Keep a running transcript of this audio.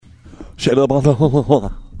That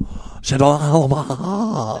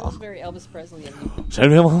was very Elvis Presley of you.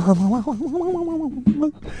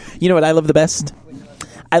 You know what I love the best?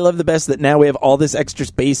 I love the best that now we have all this extra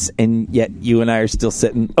space, and yet you and I are still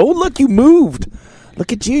sitting. Oh, look, you moved.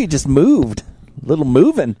 Look at you. You just moved. A little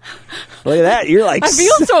moving. Look at that. You're like... I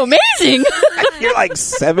feel so amazing. You're like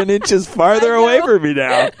 7 inches farther away from me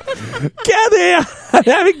now. Kathy, I'm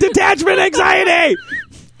having detachment anxiety.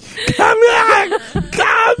 Come back.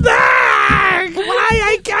 Come back.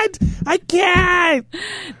 Why? I can't.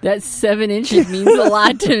 That 7 inches means a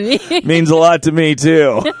lot to me. Means a lot to me,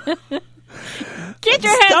 too. Get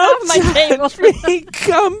your hands off my table. Me.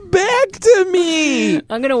 Come back to me.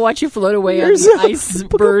 I'm going to watch you float away on the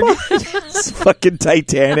iceberg. It's fucking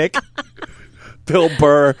Titanic. Bill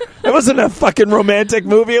Burr. It wasn't a fucking romantic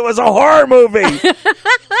movie. It was a horror movie.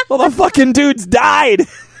 Well, the fucking dudes died.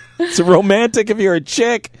 It's romantic if you're a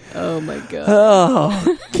chick. Oh, my God.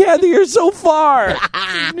 Oh, Kathy, you're so far.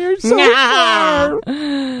 You're so far.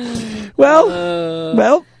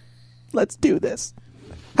 Well, let's do this.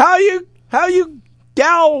 How you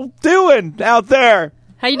gal doing out there?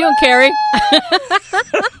 How you doing, Carrie?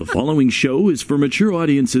 The following show is for mature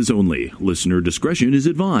audiences only. Listener discretion is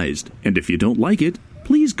advised. And if you don't like it,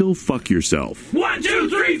 please go fuck yourself. 1, 2,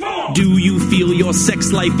 3, 4. Do you feel your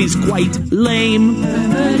sex life is quite lame?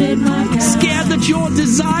 Scared that your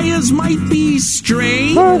desires might be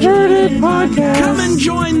strange? Come and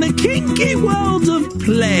join the kinky world of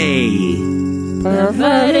play.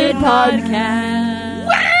 Perverted Podcast.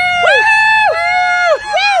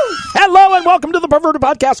 Hello and welcome to the Perverted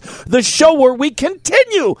Podcast, the show where we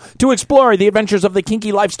continue to explore the adventures of the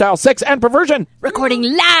kinky lifestyle, sex, and perversion. Recording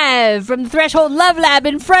live from the Threshold Love Lab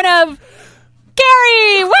in front of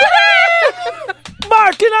Gary. Woo-hoo!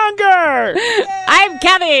 Mark and Unger. I'm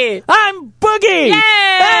Kathy. I'm Boogie.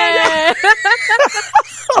 Yay!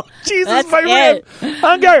 Oh, Jesus, That's my rib.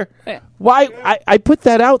 Unger, why? I put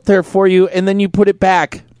that out there for you, and then you put it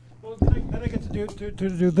back. Then I get to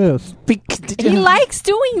do this. He likes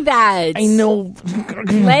doing that. I know.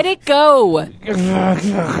 Let it go.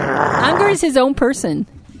 Unger is his own person.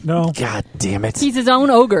 No. God damn it. He's his own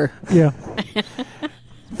ogre. Yeah.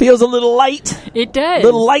 Feels a little light. It does.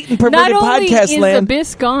 Little light in Perverted Not only Podcast is land.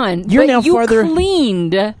 Abyss gone, You're but now you farther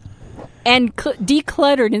cleaned and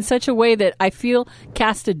decluttered in such a way that I feel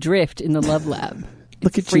cast adrift in the Love Lab.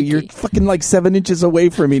 Look at freaky. you. You're fucking like 7 inches away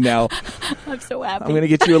from me now. I'm so happy. I'm going to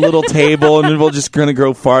get you a little table, and then we'll just going to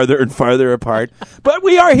grow farther and farther apart. But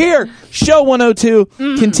we are here. Show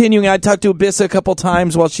 102, continuing. I talked to Abyss a couple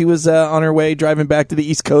times while she was on her way driving back to the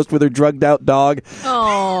East Coast with her drugged-out dog.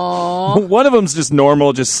 Aww. One of them's just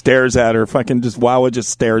normal, just stares at her. Fucking just Wawa just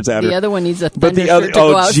stares at her. The other one needs a But thunder the other, shirt to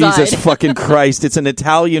go outside. Jesus fucking Christ. It's an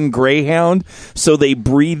Italian greyhound, so they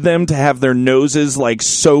breed them to have their noses like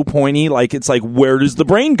so pointy, like it's like, where does the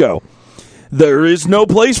brain go? There is no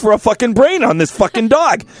place for a fucking brain on this fucking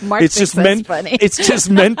dog. Mark It's thinks just that's meant funny. It's just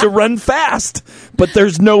meant to run fast. But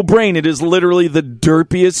there's no brain. It is literally the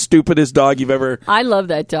derpiest, stupidest dog you've ever. I love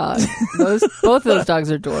that dog. Both of those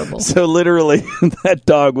dogs are adorable. So literally, that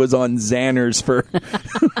dog was on Xanners for,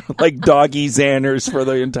 like doggy Xanners for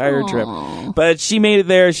the entire trip. But she made it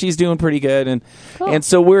there. She's doing pretty good. And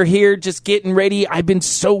so we're here just getting ready. I've been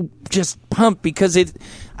so just pumped because it's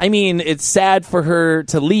sad for her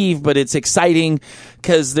to leave, but it's exciting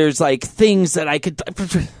because there's like things that I could.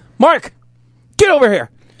 Mark, get over here.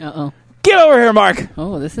 Uh-oh. Get over here, Mark.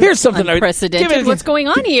 Oh, this is Here's something unprecedented. What's going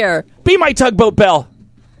on here? Be my tugboat bell.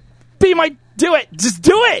 Do it. Just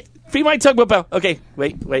do it. Be my tugboat bell. Okay,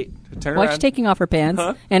 wait. Turn Why around. is she taking off her pants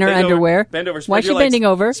and her Bend over. underwear? Bend over. Why is she bending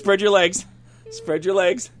over? Spread your legs. Spread your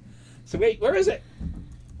legs. So wait, where is it?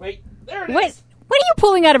 Wait, there it is. What are you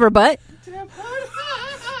pulling out of her butt?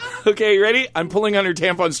 Okay, you ready? I'm pulling on her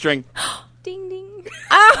tampon string. Ding, ding.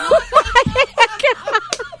 Oh, my God.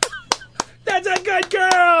 That's a good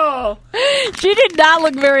girl. She did not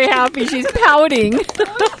look very happy. She's pouting. That's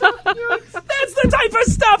the type of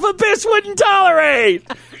stuff Abyss wouldn't tolerate.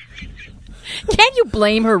 Can't you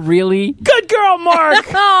blame her, really? Good girl, Mark.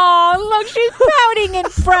 Oh, look, she's pouting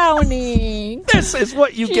and frowning. This is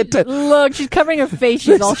what you get to... Look, she's covering her face.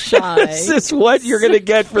 She's all shy. This is what you're going to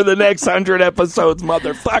get for the next 100 episodes,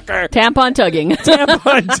 motherfucker. Tampon tugging.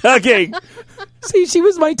 Tampon tugging. See, she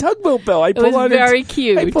was my tugboat bell. It was very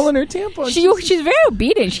cute. I pull on her tampon. She's very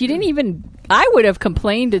obedient. She didn't even... I would have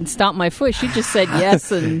complained and stomped my foot. She just said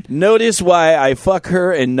yes, and notice why I fuck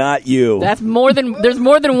her and not you. there's more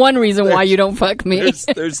than one reason why you don't fuck me.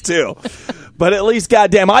 There's two. But at least,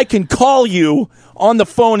 goddamn, I can call you on the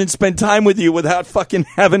phone and spend time with you without fucking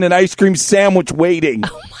having an ice cream sandwich waiting.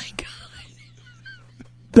 Oh my God.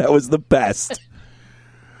 That was the best.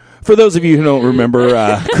 For those of you who don't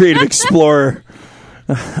remember, Creative Explorer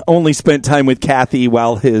only spent time with Kathy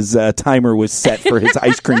while his timer was set for his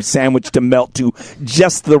ice cream sandwich to melt to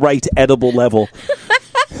just the right edible level.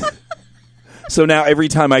 So now every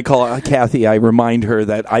time I call Kathy, I remind her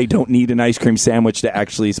that I don't need an ice cream sandwich to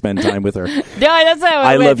actually spend time with her. No, that's how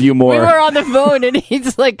I love you more. We were on the phone, and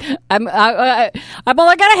he's like, I'm all, I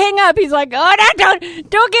gotta hang up. He's like, oh, no,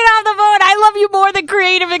 don't get off the phone. I love you more than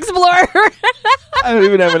Creative Explorer. I don't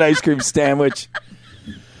even have an ice cream sandwich.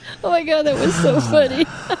 Oh my God, that was so funny.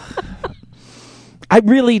 I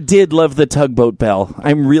really did love the tugboat bell.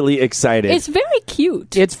 I'm really excited. It's very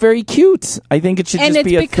cute. It's very cute. I think it should just be a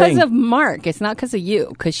thing. And it's because of Mark. It's not because of you,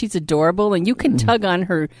 because she's adorable, and you can tug on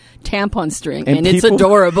her tampon string, and it's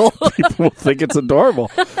adorable. People will think it's adorable.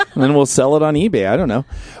 And then we'll sell it on eBay. I don't know.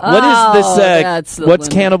 What is this? What's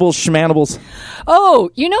Cannibals Schmanibles? Oh,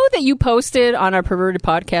 you know that you posted on our Perverted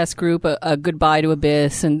Podcast group a goodbye to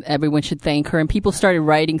Abyss, and everyone should thank her, and people started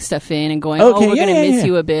writing stuff in and going, we're going to miss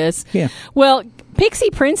you, Abyss. Yeah. Well, Pixie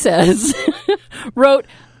Princess wrote,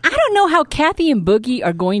 I don't know how Kathy and Boogie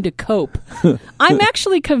are going to cope. I'm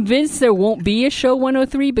actually convinced there won't be a show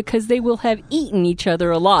 103 because they will have eaten each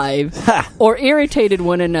other alive or irritated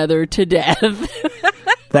one another to death.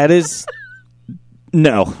 That is...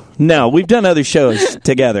 No. We've done other shows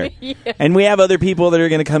together. Yeah. And we have other people that are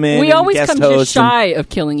going to come in. We always guest come just shy of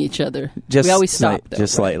killing each other. We always stop.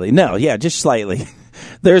 Just slightly. No, yeah, just slightly.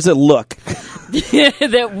 There's a look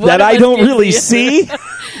that I don't really see,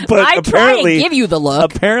 but I apparently try and give you the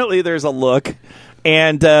look. Apparently, there's a look,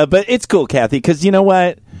 and but it's cool, Kathy, because you know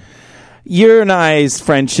what, your and I's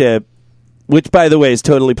friendship, which by the way is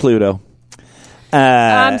totally Pluto.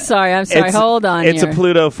 I'm sorry. Hold on. It's here. A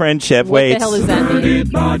Pluto friendship. What the hell does that mean?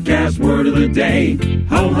 Podcast word of the day.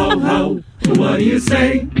 Ho ho ho. What do you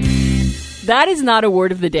say? That is not a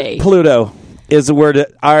word of the day. Pluto is a word.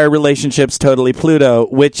 Our relationship's totally Pluto,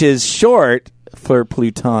 which is short for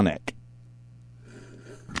plutonic.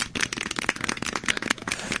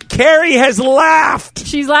 Carrie has laughed.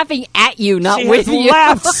 She's laughing at you, not she with has you.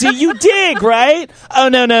 Laughed. See, you dig, right? Oh,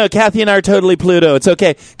 no. Kathy and I are totally Pluto. It's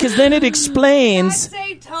okay. Because then it explains... You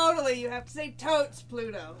can't say totally. You have to say totes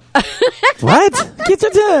Pluto. What?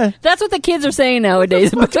 That's what the kids are saying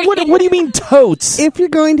nowadays. What do you mean totes? If you're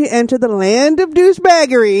going to enter the land of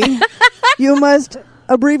douchebaggery, you must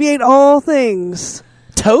abbreviate all things.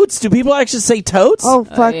 Totes? Do people actually say totes? Oh,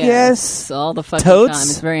 fuck yes. All the fucking Totes? time.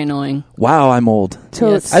 It's very annoying. Wow, I'm old.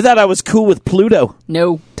 Totes. Yes. I thought I was cool with Pluto.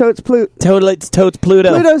 No. Totes Plute. Totes Pluto.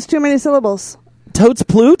 Pluto's too many syllables. Totes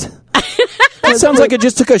Plute? That sounds like it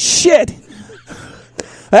just took a shit.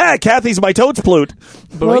 Kathy's my totes Plute.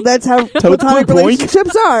 Well, that's how platonic Plute,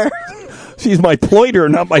 relationships are. She's my ploiter,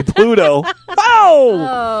 not my Pluto.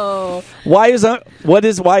 Oh.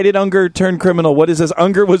 Why did Unger turn criminal? What is this?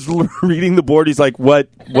 Unger was reading the board. He's like, what?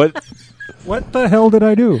 What the hell did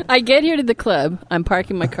I do? I get here to the club. I'm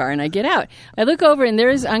parking my car, and I get out. I look over, and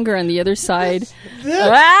there's Unger on the other side. He's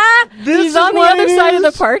on the other side of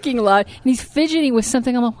the parking lot, and he's fidgeting with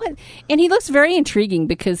something. I'm like, what? And he looks very intriguing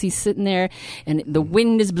because he's sitting there, and the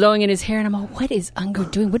wind is blowing in his hair, and I'm like, what is Unger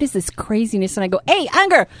doing? What is this craziness? And I go, hey,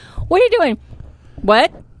 Unger, what are you doing?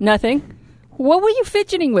 What? Nothing. What were you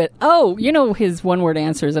fidgeting with? Oh, you know his one-word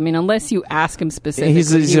answers. I mean, unless you ask him specifically.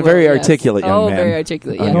 He's a very articulate young man. Oh, very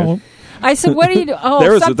articulate, yeah. I said, what are you doing? Oh,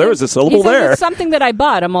 there was a syllable there. It's something that I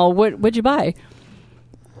bought. I'm all, what'd you buy?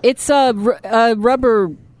 It's a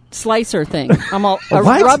rubber slicer thing. I'm all, a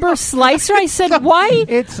rubber slicer? I said, why?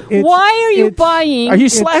 Why are you buying? Are you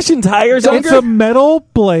slashing tires? It's a metal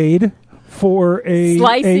blade for a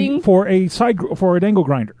slicing for an angle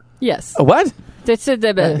grinder. Yes. A what? It's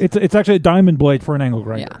actually a diamond blade for an angle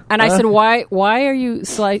grinder. Yeah. And I said, why are you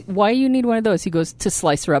why you need one of those? He goes, to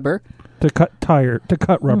slice rubber. To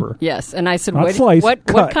cut rubber. Yes, and I said, Not what slice, what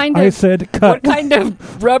cut. kind of I said cut. What kind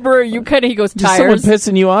of rubber are you cutting? He goes, Is tires. someone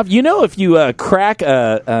pissing you off? You know, if you crack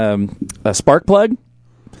a spark plug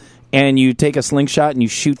and you take a slingshot and you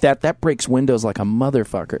shoot that breaks windows like a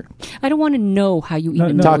motherfucker. I don't want to know how you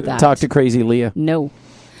even know that. Talk to Crazy Leah. No.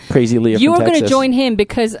 Crazy Leah You from were going to Texas. join him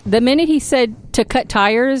because the minute he said to cut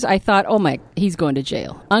tires, I thought, oh my, he's going to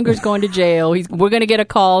jail. Unger's going to jail. We're going to get a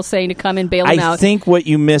call saying to come and bail him out. I think what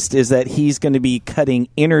you missed is that he's going to be cutting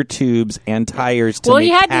inner tubes and tires to make he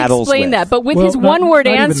had to paddles explain with. that, but with his one-word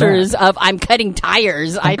answers of "I'm cutting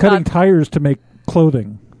tires," I'm cutting tires to make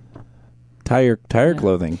clothing. Tire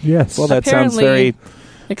clothing. Yes. Well, that sounds Apparently, very.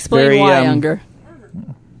 Explain very, why, Unger.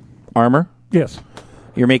 Armor. Yes.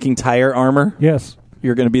 You're making tire armor. Yes.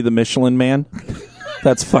 You're going to be the Michelin Man.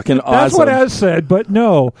 That's fucking awesome. That's what Az said, but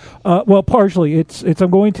no. Well, partially. It's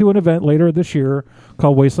I'm going to an event later this year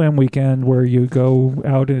called Wasteland Weekend where you go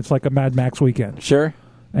out and it's like a Mad Max weekend. Sure.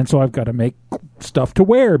 And so I've got to make stuff to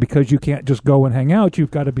wear because you can't just go and hang out.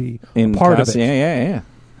 You've got to be part of it. Yeah.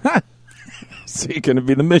 Ha! So you're going to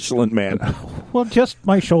be the Michelin Man. Well, just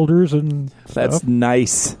my shoulders and That's stuff.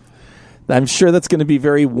 nice. I'm sure that's going to be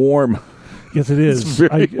very warm. Yes, it is.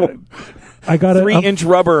 Very I got 3-inch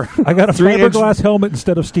rubber. I got a fiberglass helmet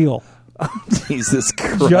instead of steel. Jesus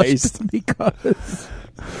Christ. Just because.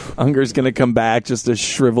 Unger's going to come back just a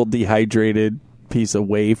shriveled, dehydrated piece of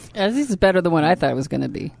waif. This is better than what I thought it was going to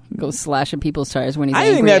be. Go slashing people's tires when he's I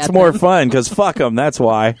angry think that's at more them. fun because fuck them. That's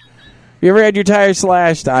why. You ever had your tires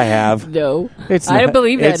slashed? I have. No. It's I don't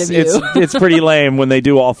believe that of you. It's pretty lame when they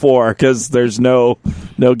do all four because there's no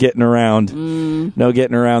getting around. No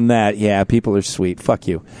getting around that. Yeah, people are sweet. Fuck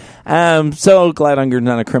you. So glad Unger's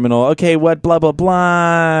not a criminal. Okay, what? Blah blah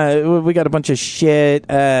blah. We got a bunch of shit.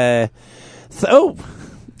 I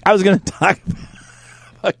was gonna talk about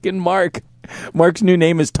fucking Mark. Mark's new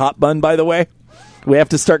name is Top Bun, by the way. We have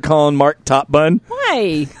to start calling Mark Top Bun.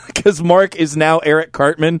 Why? Because Mark is now Eric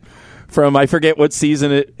Cartman from, I forget what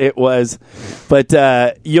season it was. But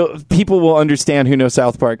people will understand who know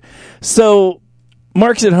South Park. So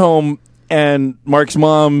Mark's at home, and Mark's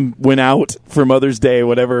mom went out for Mother's Day,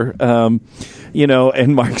 whatever.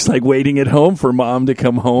 And Mark's like waiting at home for Mom to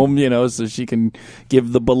come home, so she can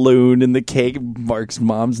give the balloon and the cake. Mark's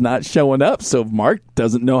mom's not showing up, so Mark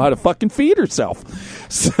doesn't know how to fucking feed herself.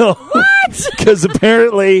 So what? Because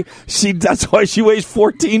apparently that's why she weighs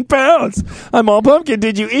 14 pounds. I'm all, Pumpkin,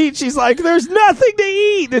 did you eat? She's like, there's nothing to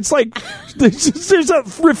eat. It's like there's a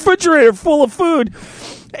refrigerator full of food.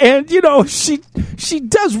 And, she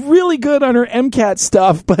does really good on her MCAT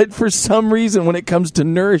stuff, but for some reason, when it comes to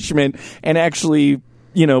nourishment and actually,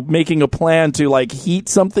 making a plan to, like, heat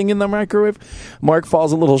something in the microwave, Mark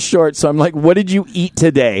falls a little short. So I'm like, what did you eat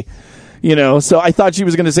today? So I thought she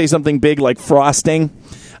was going to say something big like frosting.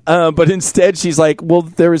 But instead, she's like, well,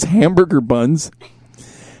 there was hamburger buns.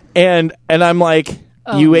 And I'm like,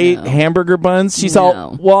 you ate hamburger buns? She's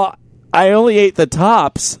all, well, I only ate the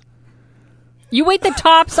tops. You ate the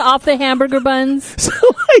tops off the hamburger buns?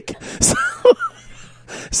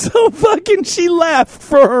 So fucking she left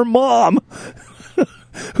for her mom,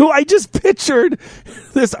 who I just pictured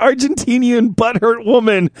this Argentinian butthurt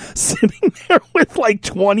woman sitting there with like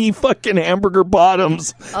 20 fucking hamburger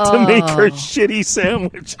bottoms to make her shitty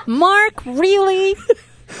sandwich. Mark, really?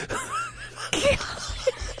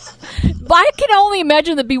 I can only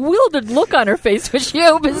imagine the bewildered look on her face when she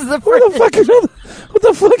opens the fridge. What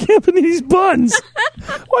the fuck happened to these buns?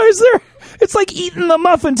 Why is there... It's like eating the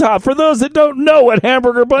muffin top. For those that don't know what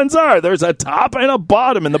hamburger buns are, there's a top and a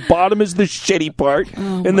bottom, and the bottom is the shitty part,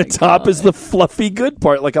 and the top is the fluffy good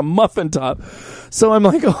part, like a muffin top. So I'm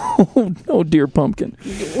like, oh dear Pumpkin.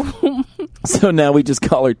 So now we just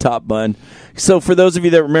call her Top Bun. So for those of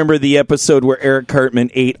you that remember the episode where Eric Cartman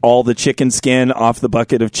ate all the chicken skin off the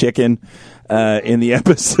bucket of chicken in the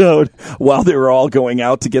episode while they were all going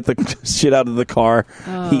out to get the shit out of the car,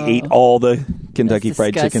 he ate all the Kentucky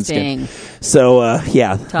Fried Chicken skin. So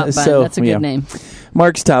yeah, Top Bun. So, that's a good name.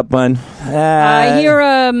 Mark's Top Bun. I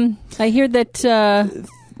hear that.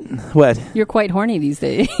 What? You're quite horny these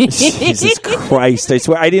days. Jesus Christ! I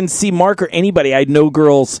swear I didn't see Mark or anybody. I had no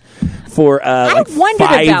girls for like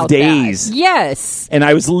 5 days. That. Yes, and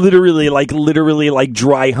I was literally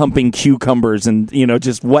dry humping cucumbers and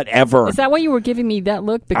just whatever. Is that why you were giving me that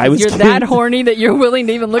look? Because you're that horny that you're willing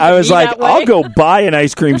to even look at me that way? I was like, I'll go buy an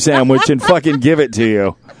ice cream sandwich and fucking give it to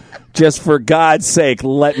you. Just for God's sake,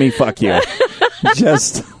 let me fuck you.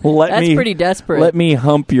 Just that's pretty desperate. Let me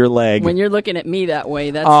hump your leg. When you're looking at me that way,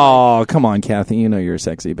 that's come on, Kathy. You know you're a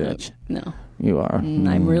sexy bitch. No. You are.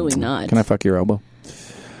 I'm really not. Can I fuck your elbow?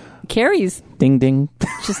 Carrie's ding ding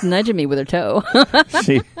just nudging me with her toe.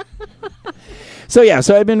 So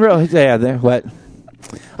I've been real. Yeah, there. What?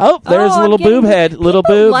 Oh, there's a little boob head. Little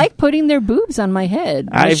boob. Like putting their boobs on my head.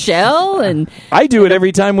 Michelle and I do it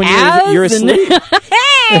every time when you're asleep.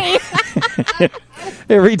 Hey.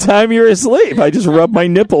 Every time you're asleep, I just rub my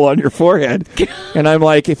nipple on your forehead, and I'm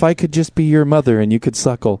like, if I could just be your mother and you could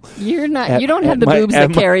suckle. You're not. You don't have the boobs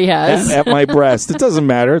that Carrie has at my breast. It doesn't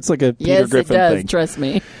matter. It's like a Peter Griffin thing. Trust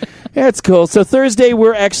me. That's cool. So Thursday,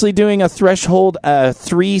 we're actually doing a Threshold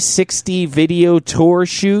 360 video tour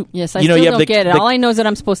shoot. Yes, I still don't get it. All I know is that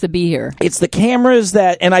I'm supposed to be here. It's the cameras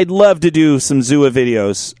that, and I'd love to do some Zua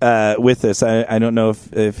videos with this. I don't know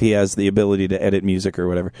if he has the ability to edit music or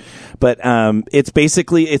whatever, but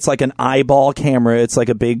it's like an eyeball camera. It's like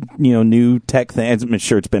a big, new tech thing. I'm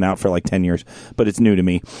sure it's been out for like 10 years, but it's new to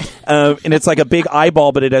me. And it's like a big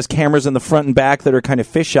eyeball, but it has cameras in the front and back that are kind of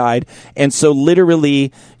fish-eyed. And so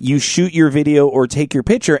literally you shoot your video or take your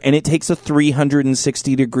picture, and it takes a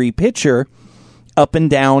 360-degree picture up and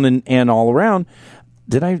down and all around.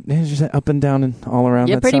 Did I say up and down and all around?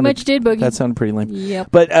 Yeah, pretty much did, Boogie. That sounded pretty lame. Yep.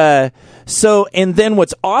 But and then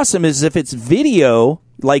what's awesome is if it's video,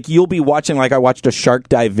 like you'll be watching, like I watched a shark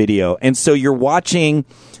dive video, and so you're watching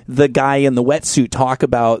the guy in the wetsuit talk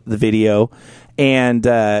about the video. And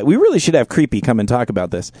we really should have Creepy come and talk about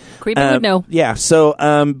this. Creepy would know. Yeah. So,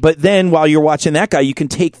 but then while you're watching that guy, you can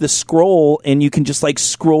take the scroll and you can just like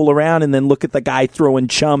scroll around and then look at the guy throwing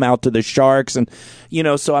chum out to the sharks. And,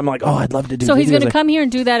 so I'm like, oh, I'd love to do So he's going to like, come here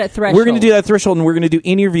and do that at Threshold. We're going to do that at Threshold, and we're going to do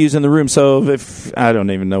interviews in the room. So if I don't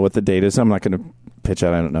even know what the date is, I'm not going to pitch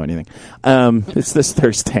out. I don't know anything. It's this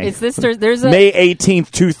Thursday. It's this Thursday. There's May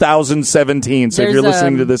 18th, 2017. So if you're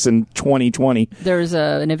listening to this in 2020. There's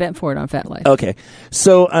an event for it on Fat Life. Okay.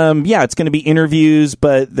 So, it's going to be interviews,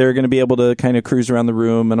 but they're going to be able to kind of cruise around the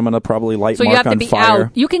room, and I'm going to probably light so Mark on fire. So you have to be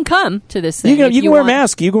out. You can come to this thing. You can wear a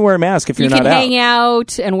mask. You can wear a mask if you're not out. You can hang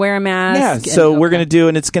out and wear a mask. Yeah, so we're going to do,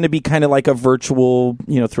 and it's going to be kind of like a virtual,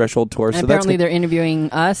 Threshold tour. And so apparently they're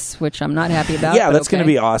interviewing us, which I'm not happy about. Yeah, that's going to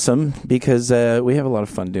be awesome because we have a lot of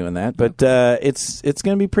fun doing that. But it's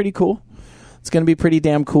going to be pretty cool. It's going to be pretty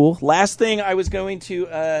damn cool. Last thing I was going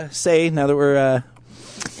to say, now that we're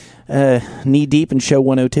knee deep in show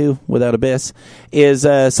 102 without Abyss, is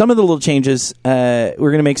some of the little changes. We're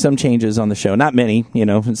going to make some changes on the show. Not many,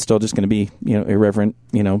 it's still just going to be, irreverent,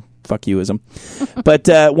 fuck youism.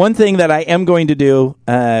 But one thing that I am going to do,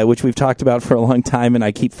 which we've talked about for a long time, and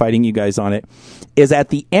I keep fighting you guys on it, is at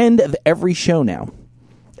the end of every show now,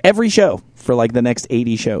 every show for like the next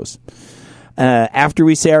 80 shows, after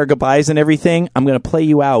we say our goodbyes and everything, I'm going to play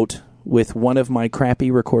you out with one of my crappy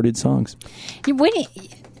recorded songs.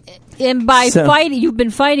 And by fighting, you've been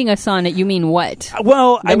fighting us on it. You mean what?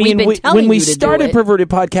 Well, when we started Perverted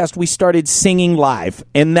Podcast, we started singing live,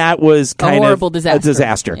 and that was kind of a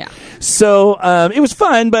disaster. Yeah. So it was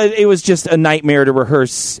fun, but it was just a nightmare to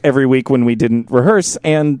rehearse every week when we didn't rehearse,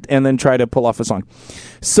 and then try to pull off a song.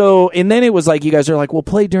 So, and then it was like, you guys are like, well,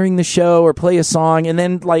 play during the show or play a song. And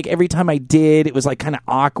then like every time I did, it was like kind of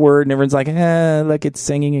awkward and everyone's like, look, it's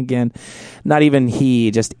singing again. Not even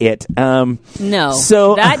he, just it. No,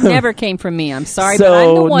 so that never came from me. I'm sorry, but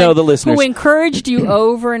I'm the one who encouraged you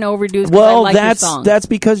over and over to do. Well, that's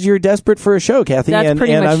because you're desperate for a show, Kathy. That's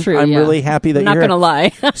pretty much true. I'm really happy that I'm not going to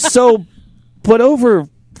lie. So, but over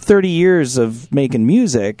 30 years of making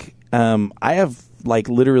music, I have like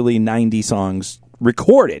literally 90 songs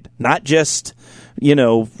recorded, not just,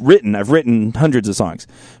 written. I've written hundreds of songs,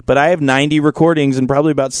 but I have 90 recordings, and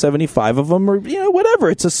probably about 75 of them are,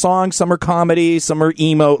 whatever. It's a song. Some are comedy, some are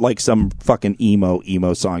emo, like some fucking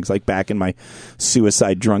emo songs, like back in my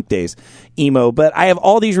suicide drunk days, emo. But I have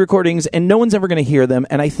all these recordings, and no one's ever going to hear them,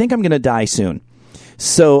 and I think I'm going to die soon.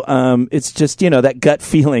 So it's just, that gut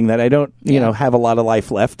feeling that I don't, have a lot of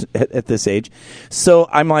life left at this age. So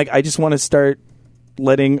I'm like, I just want to start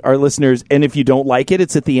letting our listeners, and if you don't like it,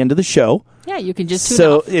 it's at the end of the show. Yeah, you can just tune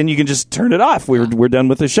off. And you can just turn it off. We're done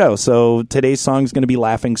with the show. So today's song is going to be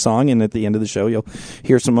Laughing Song, and at the end of the show, you'll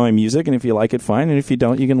hear some of my music, and if you like it, fine. And if you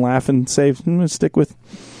don't, you can laugh and say, stick with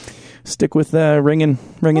ringing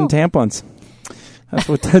tampons.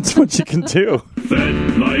 That's what you can do.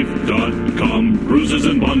 FetLife.com. Bruises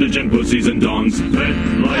and bondage and pussies and dongs.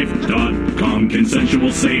 FetLife.com.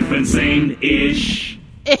 Consensual, safe, and sane-ish.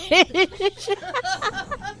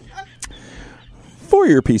 For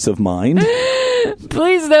your peace of mind,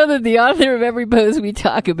 please know that the author of every post we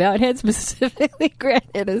talk about had specifically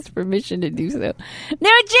granted us permission to do so.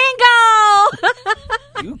 New jingle!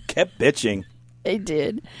 You kept bitching. They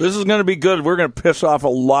did. This is going to be good. We're going to piss off a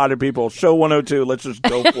lot of people. Show 102. Let's just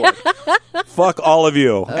go for it. Fuck all of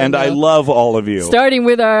you. And I love all of you. Starting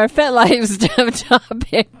with our FetLife stuff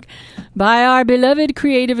topic by our beloved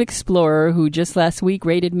creative explorer who just last week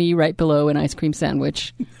rated me right below an ice cream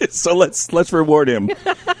sandwich. So let's reward him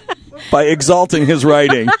by exalting his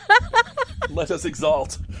writing. Let us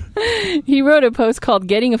exalt. He wrote a post called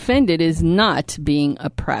 "Getting Offended is Not Being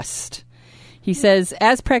Oppressed." He says,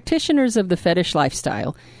 as practitioners of the fetish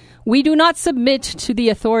lifestyle, we do not submit to the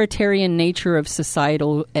authoritarian nature of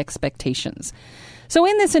societal expectations. So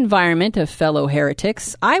in this environment of fellow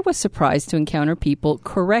heretics, I was surprised to encounter people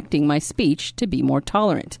correcting my speech to be more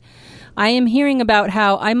tolerant. I am hearing about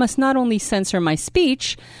how I must not only censor my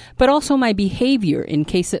speech, but also my behavior in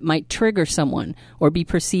case it might trigger someone or be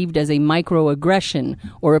perceived as a microaggression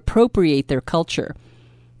or appropriate their culture.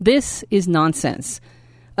 This is nonsense.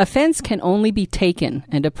 Offense can only be taken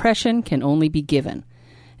and oppression can only be given.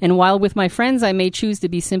 And while with my friends I may choose to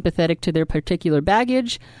be sympathetic to their particular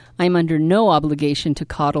baggage, I am under no obligation to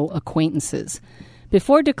coddle acquaintances.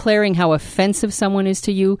 Before declaring how offensive someone is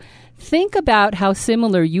to you, think about how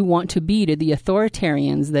similar you want to be to the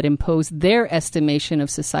authoritarians that impose their estimation of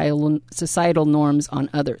societal norms on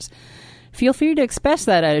others. Feel free to express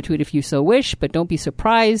that attitude if you so wish, but don't be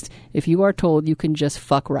surprised if you are told you can just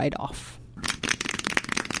fuck right off.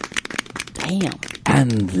 Damn.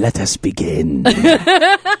 And let us begin.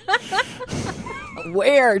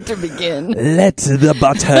 Where to begin? Let the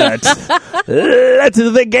butthurt. Let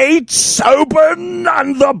the gates open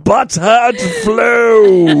and the butthurt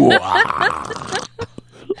flow.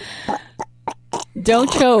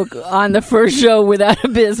 Don't choke on the first show without a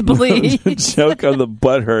biz, please. Choke on the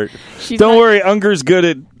butthurt. She's Don't not- worry, Unger's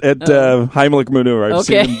good at Heimlich maneuver. I've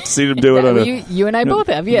Okay. seen him do it on a you and I both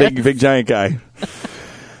have, yeah. big giant guy.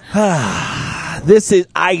 This is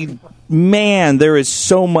there is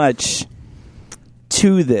so much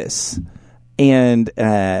to this, and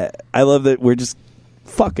I love that we're just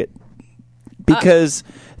fuck it, because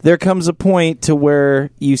there comes a point to where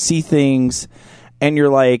you see things and you're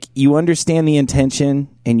like, you understand the intention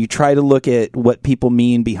and you try to look at what people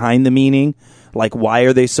mean behind the meaning. Like, why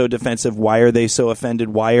are they so defensive? Why are they so offended?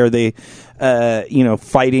 Why are they,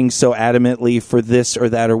 fighting so adamantly for this or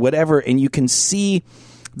that or whatever? And you can see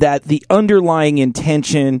that the underlying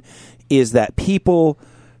intention is that people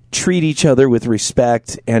treat each other with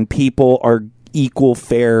respect and people are equal,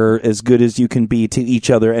 fair, as good as you can be to each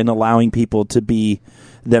other, and allowing people to be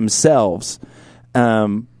themselves.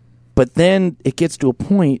 But then it gets to a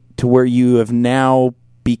point to where you have now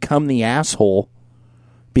become the asshole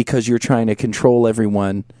because you're trying to control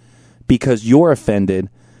everyone because you're offended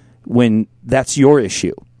when that's your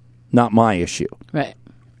issue, not my issue. Right.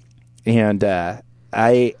 And how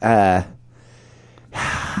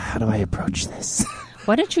do I approach this?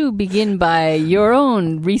 Why don't you begin by your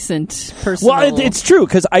own recent personal... Well, it's true,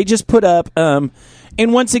 because I just put up, and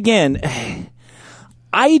once again,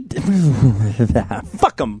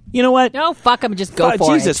 fuck them. You know what? No, fuck them. Just go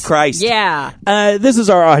for Jesus it. Christ. Yeah. This is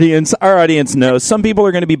our audience. Our audience knows. Some people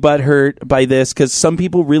are going to be butthurt by this because some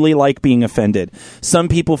people really like being offended. Some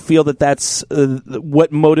people feel that that's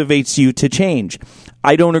what motivates you to change.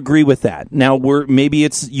 I don't agree with that. Now, maybe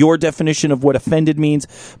it's your definition of what offended means,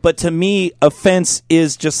 but to me, offense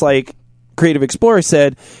is just like Creative Explorer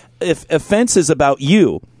said, if offense is about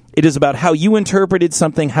you, it is about how you interpreted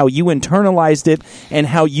something, how you internalized it, and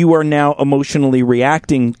how you are now emotionally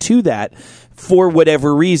reacting to that for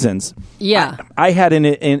whatever reasons. Yeah. I had an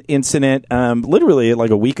incident literally like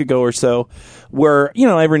a week ago or so where,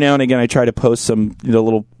 every now and again I try to post some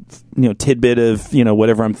little tidbit of,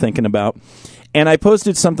 whatever I'm thinking about. And I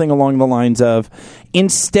posted something along the lines of,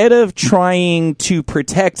 instead of trying to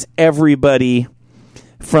protect everybody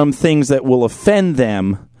from things that will offend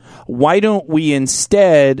them, why don't we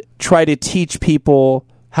instead try to teach people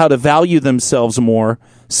how to value themselves more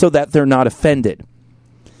so that they're not offended?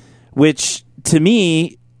 Which, to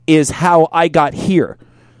me, is how I got here.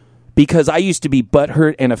 Because I used to be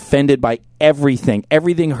butthurt and offended by everything.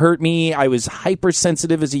 Everything hurt me. I was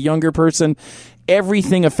hypersensitive as a younger person.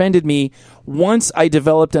 Everything offended me. Once I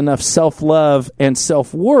developed enough self-love and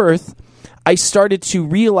self-worth, I started to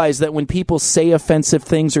realize that when people say offensive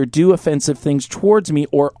things or do offensive things towards me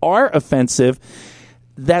or are offensive,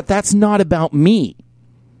 that's not about me.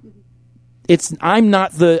 I'm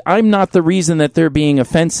not the reason that they're being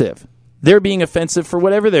offensive. They're being offensive for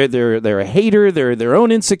whatever. They're a hater. They're their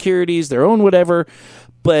own insecurities, their own whatever.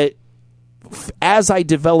 But as I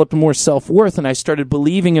developed more self-worth and I started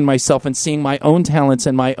believing in myself and seeing my own talents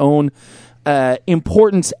and my own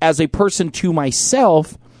importance as a person to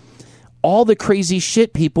myself, all the crazy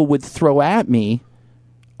shit people would throw at me,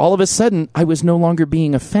 all of a sudden I was no longer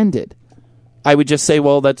being offended. I would just say,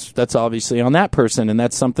 well, that's obviously on that person, and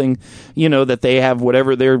that's something, that they have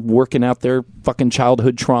whatever, they're working out their fucking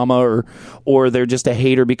childhood trauma, or they're just a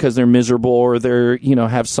hater because they're miserable, or they're,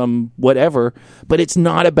 have some whatever, but it's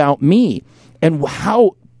not about me. And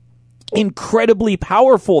how incredibly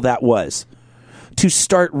powerful that was to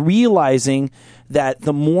start realizing that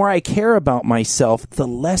the more I care about myself, the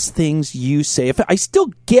less things you say. I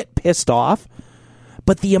still get pissed off,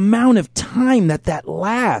 but the amount of time that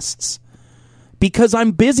lasts because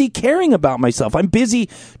I'm busy caring about myself. I'm busy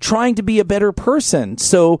trying to be a better person.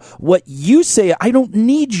 So what you say, I don't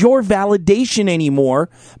need your validation anymore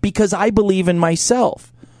because I believe in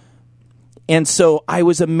myself. And so I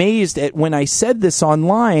was amazed at when I said this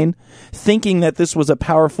online, thinking that this was a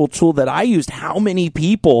powerful tool that I used, how many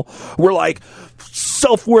people were like,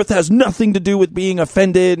 self-worth has nothing to do with being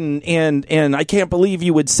offended, and I can't believe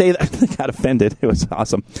you would say that. I got offended. It was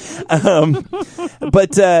awesome.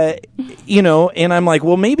 But and I'm like,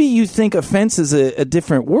 well, maybe you think offense is a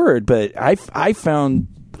different word, but I found...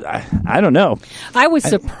 I don't know. I was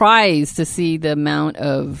surprised to see the amount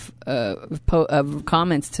of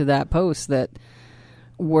comments to that post that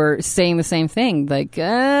were saying the same thing. Like,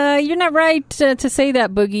 you're not right to say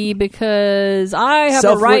that, Boogie, because I have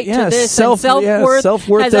a right to this.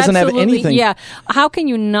 Self-worth doesn't have anything. Yeah. How can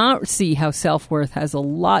you not see how self-worth has a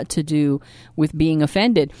lot to do with being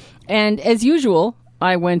offended? And as usual,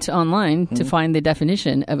 I went online to find the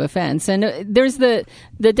definition of offense. And there's the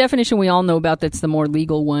definition we all know about that's the more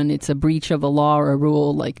legal one. It's a breach of a law or a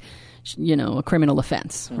rule, like, a criminal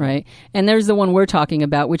offense, right? And there's the one we're talking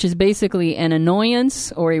about, which is basically an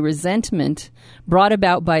annoyance or a resentment brought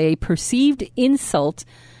about by a perceived insult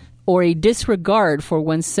or a disregard for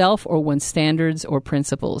oneself or one's standards or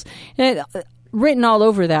principles. And written all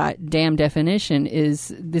over that damn definition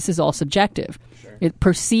is this is all subjective. It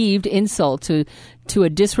perceived insult to a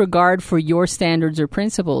disregard for your standards or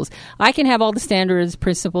principles. I can have all the standards,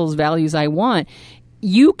 principles, values I want.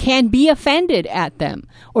 You can be offended at them,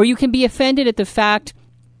 or you can be offended at the fact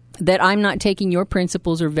that I'm not taking your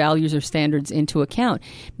principles or values or standards into account.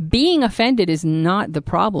 Being offended is not the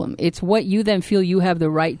problem. It's what you then feel you have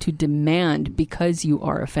the right to demand because you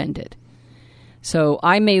are offended. So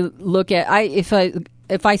I may look at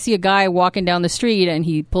if I see a guy walking down the street and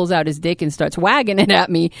he pulls out his dick and starts wagging it at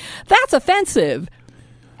me, that's offensive.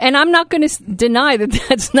 And I'm not going to deny that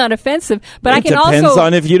that's not offensive, but I can also... It depends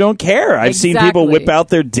on if you don't care. I've seen people whip out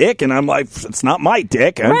their dick, and I'm like, it's not my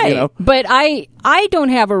dick. Right, but I don't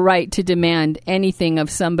have a right to demand anything of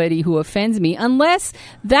somebody who offends me unless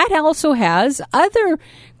that also has other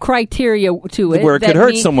criteria to it. Where it could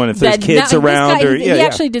hurt someone if there's kids around. He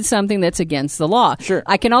actually did something that's against the law. Sure.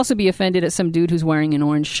 I can also be offended at some dude who's wearing an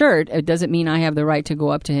orange shirt. It doesn't mean I have the right to go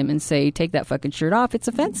up to him and say, take that fucking shirt off. It's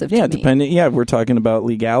offensive to me. We're talking about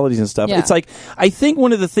legalities and stuff. Yeah. It's like, I think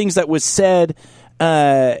one of the things that was said,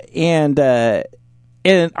 and I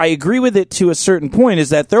agree with it to a certain point, is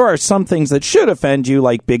that there are some things that should offend you,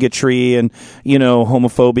 like bigotry and,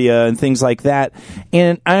 homophobia and things like that.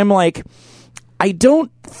 And I'm like, I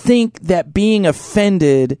don't think that being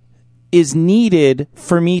offended is needed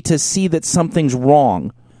for me to see that something's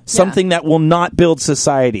wrong, something that will not build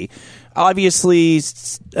society. Obviously,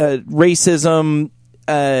 racism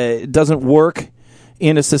doesn't work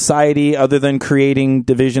in a society other than creating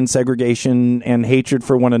division, segregation, and hatred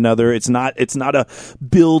for one another. It's not a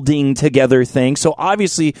building together thing. So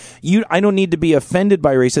obviously, I don't need to be offended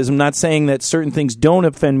by racism. I'm not saying that certain things don't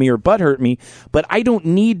offend me or butthurt me, but I don't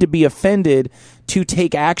need to be offended to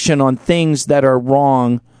take action on things that are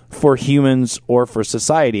wrong for humans or for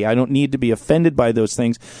society. I don't need to be offended by those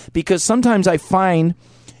things, because sometimes I find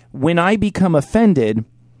when I become offended,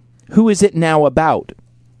 who is it now about?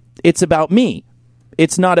 It's about me.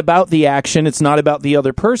 It's not about the action. It's not about the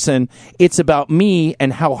other person. It's about me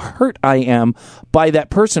and how hurt I am by that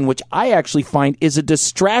person, which I actually find is a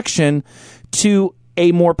distraction to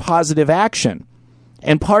a more positive action.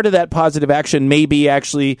 And part of that positive action may be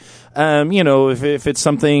actually, if it's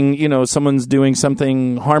something, someone's doing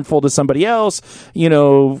something harmful to somebody else,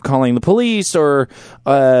 calling the police or,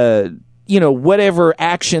 whatever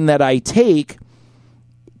action that I take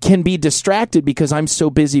can be distracted because I'm so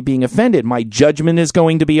busy being offended. My judgment is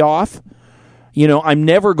going to be off. I'm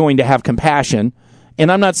never going to have compassion.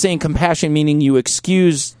 And I'm not saying compassion meaning you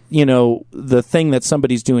excuse, the thing that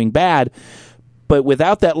somebody's doing bad. But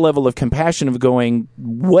without that level of compassion of going,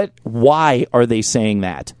 why are they saying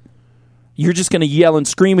that? You're just going to yell and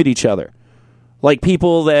scream at each other. Like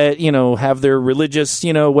people that, have their religious,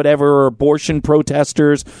 whatever, or abortion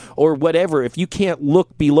protesters or whatever. If you can't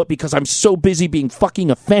be looked because I'm so busy being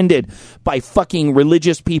fucking offended by fucking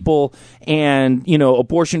religious people and,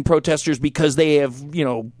 abortion protesters because they have,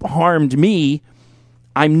 harmed me,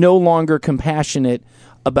 I'm no longer compassionate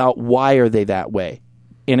about why are they that way.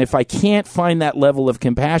 And if I can't find that level of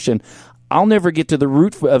compassion, I'll never get to the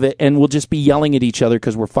root of it, and we'll just be yelling at each other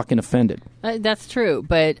because we're fucking offended. That's true,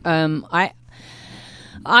 but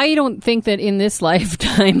I don't think that in this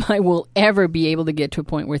lifetime I will ever be able to get to a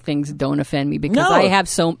point where things don't offend me because I have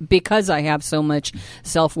so much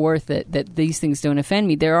self-worth that these things don't offend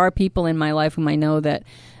me. There are people in my life whom I know that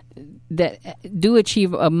do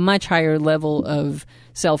achieve a much higher level of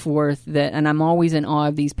self-worth, and I'm always in awe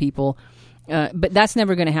of these people. But that's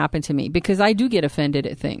never going to happen to me because I do get offended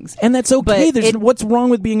at things. And that's okay. What's wrong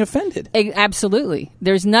with being offended? Absolutely.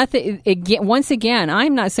 There's nothing. Once again,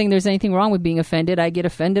 I'm not saying there's anything wrong with being offended. I get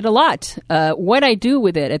offended a lot. What I do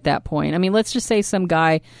with it at that point, I mean, let's just say some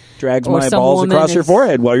guy drags my balls across your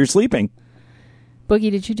forehead while you're sleeping.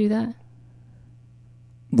 Boogie, did you do that?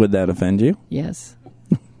 Would that offend you? Yes.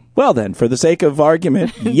 Well, then, for the sake of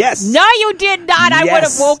argument, yes. No, you did not. Yes. I would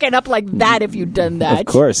have woken up like that if you'd done that. Of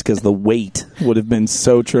course, because the weight would have been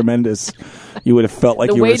so tremendous. You would have felt like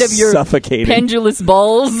you were weight of your suffocating. Pendulous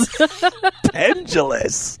balls.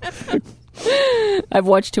 Pendulous. I've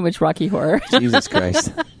watched too much Rocky Horror. Jesus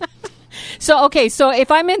Christ. So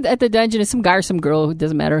if I'm at the dungeon and some guy or some girl, who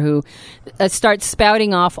doesn't matter who, starts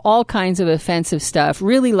spouting off all kinds of offensive stuff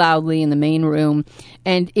really loudly in the main room,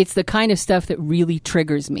 and it's the kind of stuff that really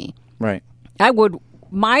triggers me. Right.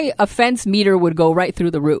 My offense meter would go right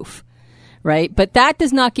through the roof. Right? But that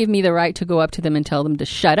does not give me the right to go up to them and tell them to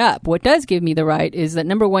shut up. What does give me the right is that,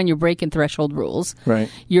 number one, you're breaking threshold rules. Right.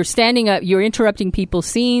 You're standing up, you're interrupting people's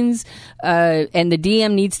scenes, and the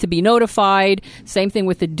DM needs to be notified. Same thing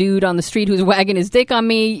with the dude on the street who's wagging his dick on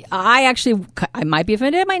me. I might be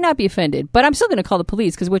offended, I might not be offended, but I'm still going to call the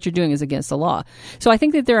police because what you're doing is against the law. So I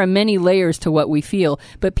think that there are many layers to what we feel,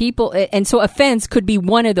 but and so offense could be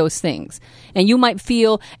one of those things. And you might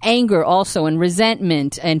feel anger also, and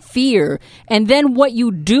resentment, and fear. And then what you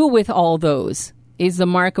do with all those is the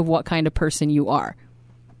mark of what kind of person you are.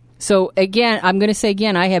 So again, I'm going to say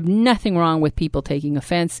again, I have nothing wrong with people taking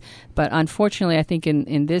offense, but unfortunately, I think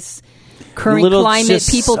in this current climate,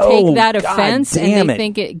 people take that offense and they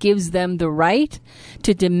think it gives them the right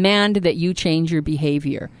to demand that you change your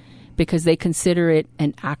behavior because they consider it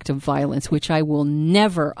an act of violence, which I will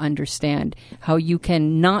never understand how you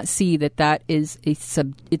can not see that is it's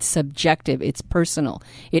subjective, it's personal.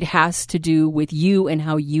 It has to do with you and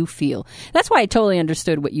how you feel. That's why I totally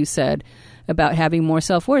understood what you said about having more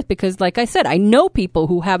self-worth, because like I said, I know people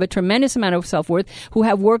who have a tremendous amount of self-worth, who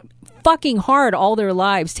have worked fucking hard all their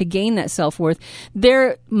lives to gain that self-worth.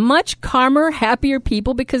 They're much calmer, happier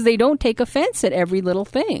people because they don't take offense at every little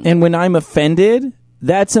thing. And when I'm offended,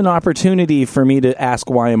 that's an opportunity for me to ask,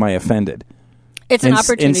 why am I offended? It's an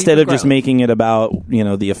opportunity instead for of just growth. making it about,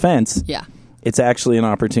 the offense. Yeah. It's actually an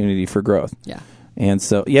opportunity for growth. Yeah. And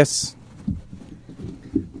so, yes.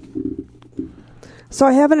 So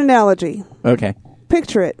I have an analogy. Okay.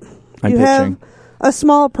 Picture it. I'm you picturing. have a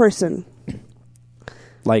small person.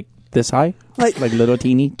 Like this high? Like little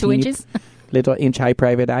teeny? 2 inches? Little inch high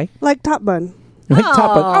private eye? Like Top Bun. Like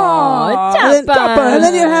Top Bun. And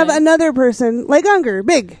then you have another person like Unger,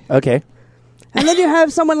 big. Okay. And then you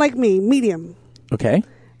have someone like me, medium. Okay.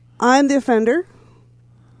 I'm the offender.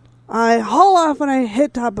 I haul off and I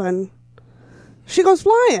hit Top Bun. She goes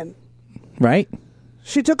flying. Right.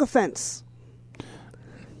 She took offense.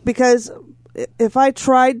 Because if I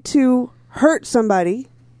tried to hurt somebody,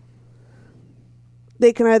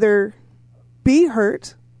 they can either be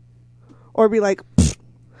hurt or be like, pfft.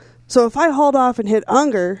 So if I hauled off and hit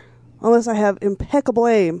Unger, unless I have impeccable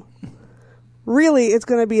aim, really it's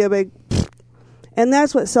going to be a big pfft. And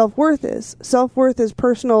that's what self-worth is. Self-worth is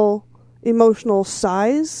personal, emotional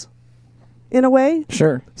size, in a way.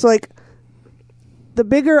 Sure. So, like, the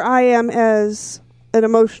bigger I am as an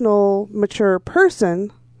emotional, mature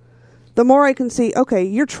person, the more I can see, okay,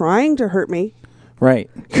 you're trying to hurt me. Right.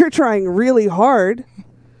 You're trying really hard,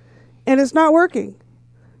 and it's not working.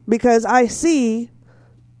 Because I see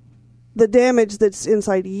the damage that's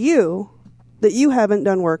inside you that you haven't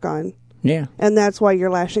done work on. Yeah. And that's why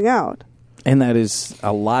you're lashing out. And that is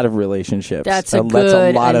a lot of relationships. That's a that's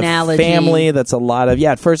good a lot analogy. Of family. That's a lot of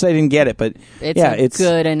at first I didn't get it, but It's a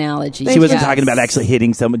good analogy. She wasn't talking about actually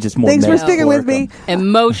hitting someone, just more. Thanks for sticking with me.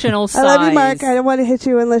 Emotional size. I love you, Mark. I don't want to hit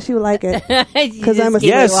you unless you like it. Because I'm a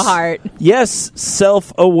yes, a heart. Yes,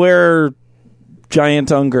 self-aware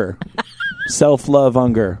giant Unger, self-love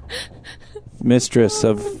Unger, mistress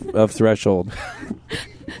of Threshold.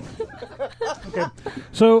 Okay.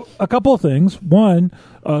 So a couple of things. One,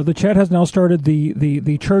 the chat has now started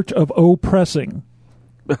the Church of O-pressing,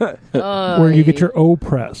 where you get your O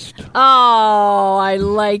pressed. Oh, I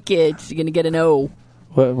like it. You're going to get an O.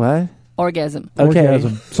 What? Orgasm. Okay.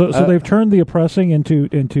 Orgasm. So they've turned the oppressing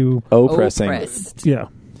into O-pressing. Oppressed. Yeah.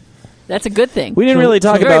 That's a good thing. We didn't really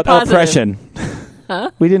talk very about positive. oppression.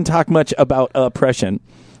 Huh? We didn't talk much about oppression.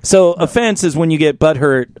 So offense is when you get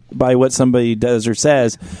butthurt by what somebody does or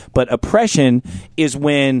says, but oppression is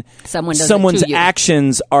when Someone does it someone's to you.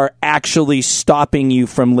 actions are actually stopping you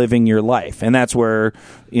from living your life. And that's where,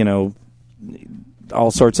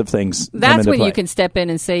 all sorts of things. That's when you can step in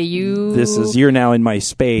and say, you're now in my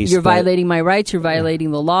space. You're violating my rights. You're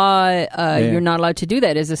violating the law. You're not allowed to do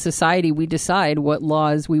that. As a society, we decide what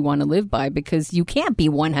laws we want to live by, because you can't be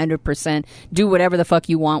 100% do whatever the fuck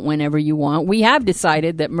you want whenever you want. We have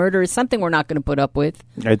decided that murder is something we're not going to put up with.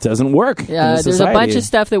 It doesn't work. There's a bunch of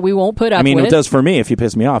stuff that we won't put up with. I mean, it does for me if you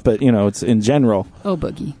piss me off, but, it's in general. Oh,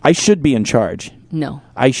 boogie. I should be in charge. No.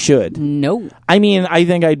 I should. No. I mean, I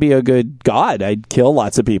think I'd be a good god. I'd kill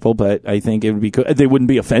lots of people, but I think it would be good. They wouldn't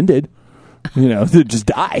be offended. They'd just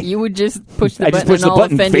die. You would just push the button and all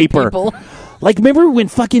offended vapor. People. Like, remember when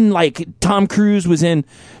fucking, like, Tom Cruise was in,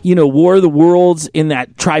 War of the Worlds, and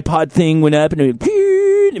that tripod thing went up, and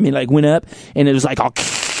it went up, and it was like all,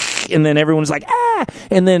 and then everyone was like, ah,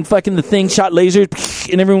 and then fucking the thing shot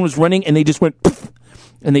lasers, and everyone was running, and they just went,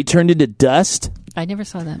 and they turned into dust. I never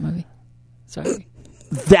saw that movie. Sorry.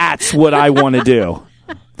 That's what I want to do.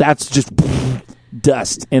 That's just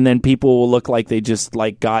dust, and then people will look like they just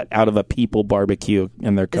got out of a people barbecue,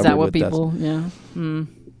 and they're covered with dust. Is that what people? Dust. Yeah. Mm.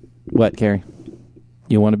 What, Carrie?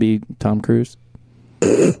 You want to be Tom Cruise?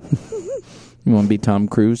 You want to be Tom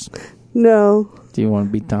Cruise? No. Do you want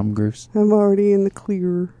to be Tom Cruise? I'm already in the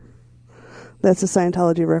clear. That's a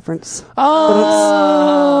Scientology reference.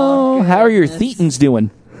 Oh, how are your thetans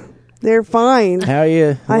doing? They're fine. How are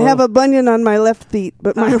you? I have a bunion on my left feet,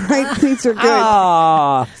 but my right feet are good.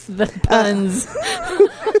 Ah, the puns.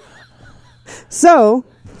 So,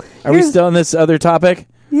 are we still on this other topic?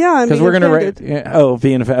 Yeah, I'm because we're going to.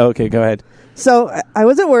 Being offended. Okay, go ahead. So I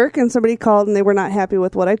was at work and somebody called and they were not happy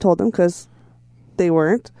with what I told them because they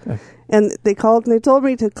weren't. And they called and they told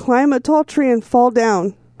me to climb a tall tree and fall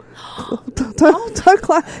down.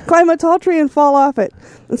 Climb a tall tree and fall off it.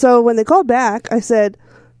 And so when they called back, I said,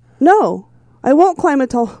 no, I won't climb a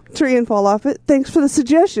tall tree and fall off it. Thanks for the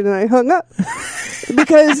suggestion. And I hung up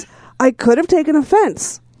because I could have taken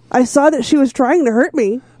offense. I saw that she was trying to hurt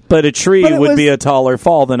me. But a tree would be a taller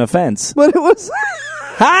fall than a fence. But it was...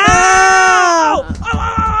 I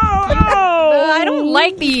don't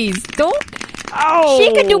like these. Don't...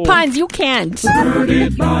 She can do puns. You can't.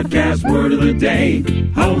 Perverted Podcast word of the day.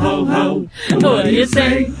 Ho, ho, ho. What do you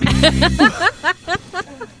say?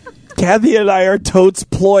 Kathy and I are totes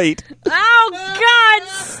ploit. Oh, God.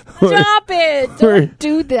 Stop it. Don't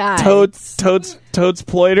do that. Totes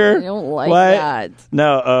ploiter? I don't like what? that.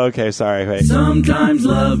 No, okay, sorry. Wait. Sometimes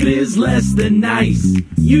love is less than nice.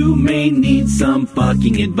 You may need some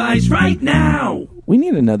fucking advice right now. We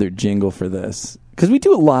need another jingle for this. Because we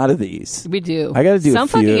do a lot of these. We do. I got to do some a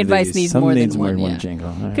few fucking of advice these. needs some more needs than one. One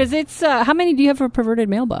jingle. Because it's how many do you have for a perverted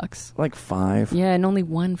mailbox? Like 5. Yeah, and only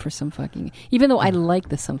 1 for some fucking. Even though I like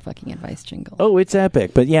the some fucking advice jingle. Oh, it's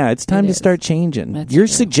epic. But yeah, it's time to start changing. That's your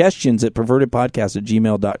true. suggestions at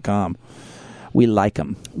pervertedpodcast@gmail.com. We like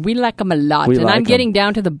them. We like them a lot, We and like I'm getting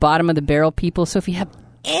down to the bottom of the barrel, people. So if you have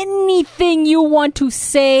anything you want to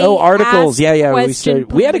say, articles, question,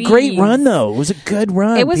 we had a great please. run though. It was a good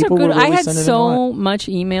run. It was People a good. were really I had sending in a so lot. much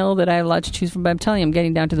email that I have a lot to choose from. But I'm telling you, I'm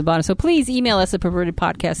getting down to the bottom. So please email us at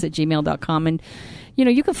pervertedpodcast@gmail.com, and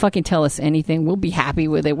you can fucking tell us anything. We'll be happy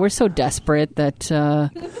with it. We're so desperate that.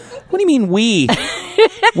 What do you mean we?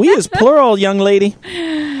 We is plural, young lady.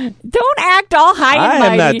 Don't act all high and I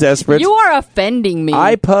am mighty. not desperate. You are offending me.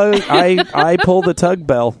 I pull the tug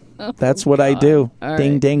bell. That's what I do. All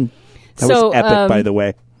Ding right. ding. That was epic, by the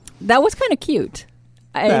way. That was kind of cute.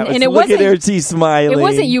 And it look wasn't. at her, she's smiling. It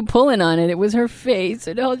wasn't you pulling on it. It was her face.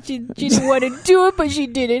 And she didn't want to do it, but she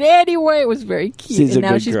did it anyway. It was very cute. She's and a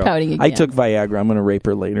now good she's girl. pouting again. I took Viagra. I'm going to rape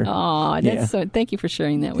her later. Oh, that's so. Thank you for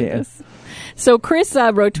sharing that with Yeah. us. So Chris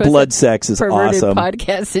wrote to us. Blood sex is awesome.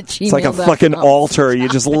 Podcast@gmail.com. It's like a fucking altar. You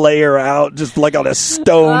just lay her out, just like on a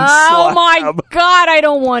stone Oh slab. my God! I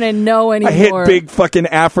don't want to know anymore. I hit big fucking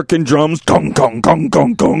African drums. Gong, gong, gong,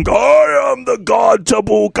 gong, gong. I am the god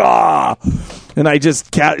Tabuka. And I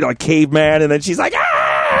just like caveman, and then she's like,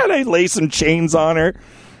 ah! And I lay some chains on her.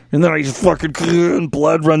 And then I just fucking, and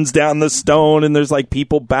blood runs down the stone, and there's like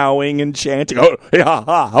people bowing and chanting, oh, yeah,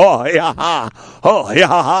 ha, oh, yeah, ha, oh, yeah,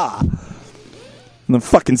 ha. And the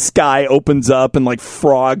fucking sky opens up, and like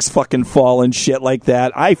frogs fucking fall and shit like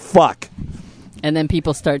that. I fuck. And then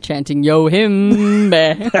people start chanting, "Yo him."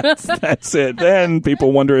 That's it. Then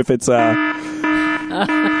people wonder if it's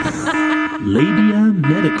Labia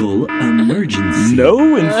medical emergency.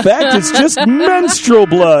 No, in fact, it's just menstrual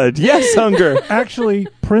blood. Yes, Hunger. Actually,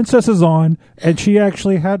 Princess is on, and she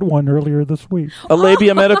actually had one earlier this week. A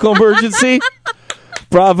labia medical emergency?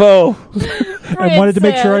 Bravo. I wanted to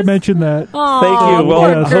make sure I mentioned that. Thank you. Well,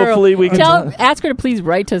 yes. hopefully we can... Ask her to please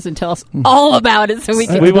write to us and tell us all about it so we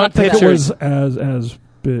can We talk want about it. It pictures. was as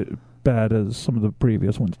bad as some of the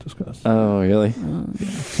previous ones discussed. Oh, really?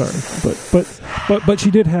 Sorry, but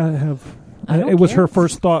she did have. It was her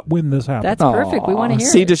first thought when this happened. That's perfect. We want to hear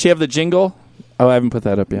it. See, does she have the jingle? Oh, I haven't put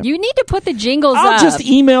that up yet. You need to put the jingles up. I'll just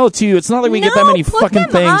email it to you. It's not like we get that many put fucking them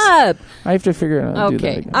things. Up. I have to figure out how to do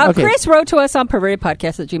that again. Chris wrote to us on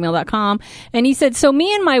pervertedpodcast@gmail.com, and he said, so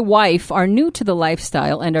me and my wife are new to the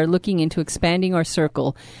lifestyle and are looking into expanding our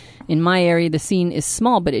circle. In my area, the scene is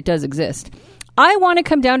small, but it does exist. I want to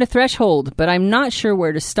come down to Threshold, but I'm not sure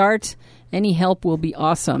where to start. Any help will be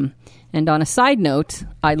awesome. And on a side note,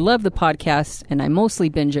 I love the podcast, and I mostly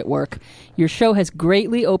binge at work. Your show has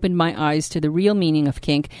greatly opened my eyes to the real meaning of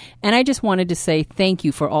kink, and I just wanted to say thank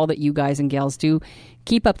you for all that you guys and gals do.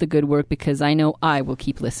 Keep up the good work, because I know I will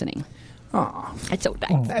keep listening. Aw, that's so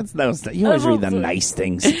nice. That's nice. You always read the nice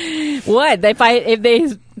things. What? If they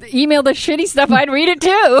emailed the shitty stuff, I'd read it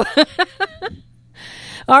too.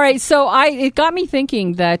 All right, so it got me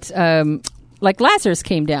thinking that. Like Lazarus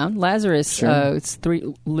came down. Lazarus, sure. It's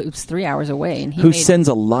 3 hours away, and who sends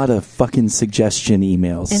a lot of fucking suggestion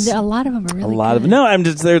emails. And a lot of them are really good. No, I'm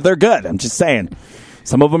just they're good. I'm just saying,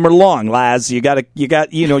 some of them are long. Laz, you're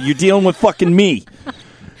dealing with fucking me.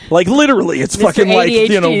 Like literally, it's fucking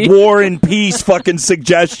ADHD. Like War and Peace fucking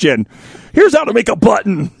suggestion. Here's how to make a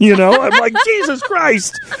button. I'm like Jesus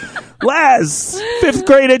Christ. Laz, 5th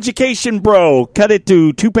grade education, bro. Cut it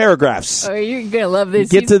to 2 paragraphs. Oh, you're gonna love this.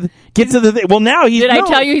 Get to the thing. Well, now he's. Did I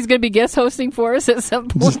tell you he's gonna be guest hosting for us at some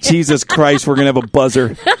point? Jesus Christ, we're gonna have a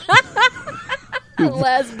buzzer.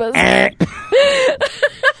 Laz buzzer.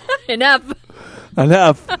 Enough.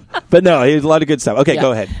 But no, he has a lot of good stuff. Okay,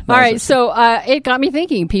 Go ahead. All right, so it got me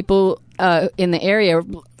thinking. People in the area,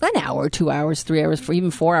 an hour, 2 hours, 3 hours,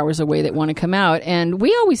 even 4 hours away that want to come out, and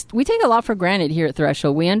we take a lot for granted here at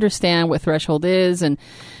Threshold. We understand what Threshold is, and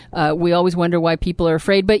we always wonder why people are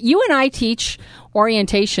afraid. But you and I teach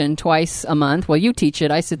orientation twice a month. Well, you teach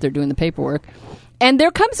it. I sit there doing the paperwork. And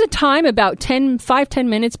there comes a time about 10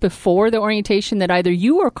 minutes before the orientation that either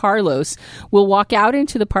you or Carlos will walk out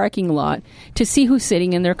into the parking lot to see who's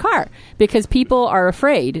sitting in their car, because people are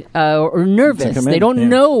afraid or nervous. They don't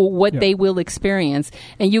know what they will experience.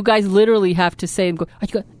 And you guys literally have to say,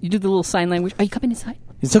 you do the little sign language. Are you coming inside?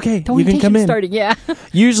 It's okay. You can come in. Starting, yeah.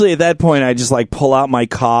 Usually at that point, I just pull out my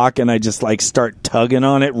cock and I just start tugging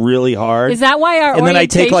on it really hard. Is that why our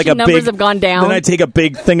orientation numbers have gone down? Then I take a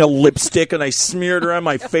big thing of lipstick and I smear it around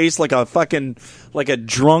my face like a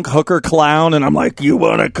drunk hooker clown, and I'm like, "You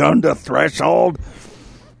want to come to Threshold?"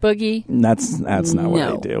 Boogie. That's not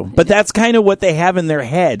what they do. But that's kind of what they have in their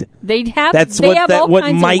head.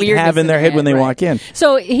 What might have in their head when they walk in.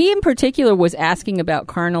 So he in particular was asking about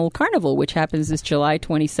Carnival, which happens this July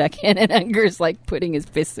 22nd, and Unger's putting his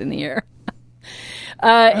fists in the air.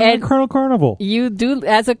 And Carnival. You do,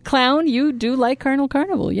 as a clown, you do like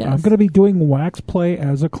Carnival, yes. I'm going to be doing wax play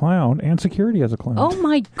as a clown and security as a clown. Oh,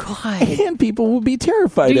 my God. And people will be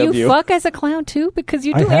terrified of you. Do you fuck as a clown, too? Because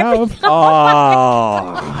you do everything.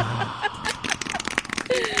 Oh.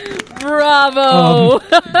 Bravo.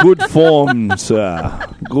 Good form, sir.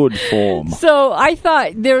 Good form. So I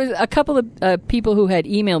thought there was a couple of people who had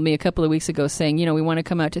emailed me a couple of weeks ago saying, we want to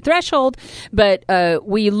come out to Threshold, but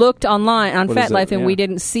we looked online on FetLife and we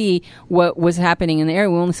didn't see what was happening in the area.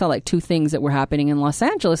 We only saw 2 things that were happening in Los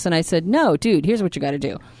Angeles. And I said, no, dude, here's what you got to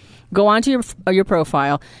do. Go onto your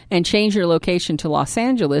profile and change your location to Los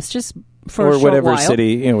Angeles just for a short while.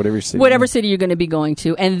 Whatever city you're going to be going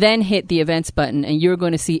to, and then hit the events button, and you're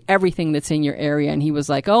going to see everything that's in your area. And he was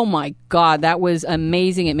like, oh my God, that was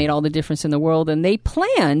amazing. It made all the difference in the world. And they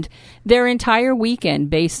planned their entire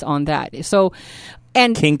weekend based on that. So,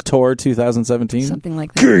 and Kink Tour 2017, something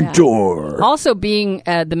like that. Kink Tour. Also, being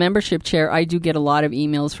the membership chair, I do get a lot of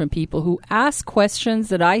emails from people who ask questions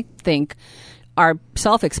that I think are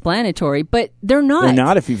self-explanatory, but they're not. They're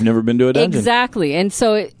not if you've never been to a dungeon. Exactly. And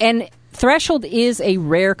so, Threshold is a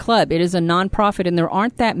rare club. It is a nonprofit, and there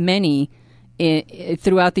aren't that many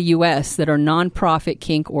throughout the U.S. that are nonprofit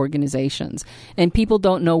kink organizations. And people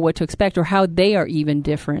don't know what to expect or how they are even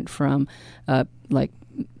different from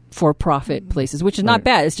for-profit places, which is not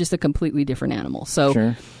bad. It's just a completely different animal.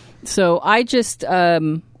 So, So I just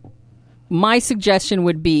my suggestion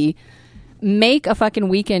would be make a fucking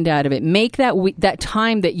weekend out of it. Make that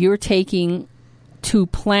time that you're taking to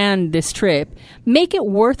plan this trip, make it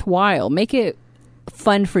worthwhile, make it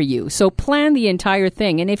fun for you. So plan the entire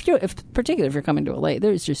thing. And particularly if you're coming to LA,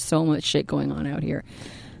 there's just so much shit going on out here.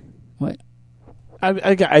 What?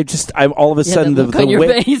 I'm all of a sudden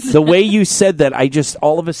the way you said that, I just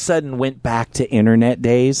all of a sudden went back to internet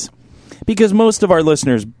days, because most of our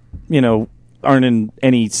listeners, aren't in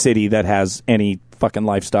any city that has any fucking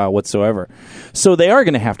lifestyle whatsoever. So they are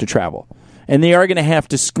going to have to travel, and they are going to have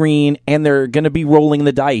to screen, and they're going to be rolling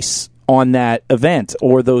the dice on that event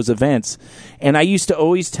or those events. And I used to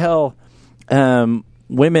always tell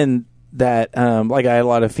women that, like, I had a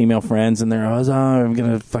lot of female friends, and they're always, I'm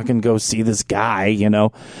going to fucking go see this guy, you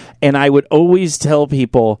know. And I would always tell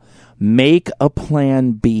people, make a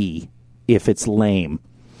plan B if it's lame.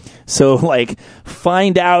 So, like,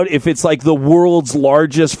 find out if it's like the world's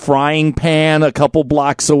largest frying pan a couple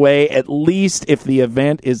blocks away. At least if the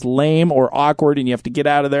event is lame or awkward and you have to get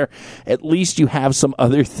out of there, at least you have some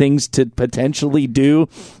other things to potentially do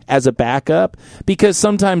as a backup. Because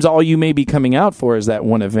sometimes all you may be coming out for is that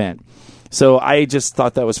one event. So I just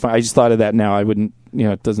thought that was fine. I just thought of that now. I wouldn't, you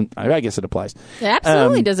know, it doesn't, I guess it applies. It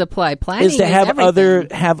absolutely does apply. Planning is to have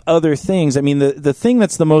everything. other things. I mean, the thing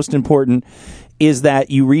that's the most important is that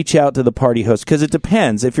you reach out to the party host, because it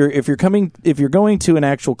depends. If you're going to an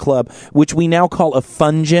actual club, which we now call a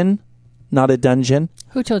fungeon, not a dungeon.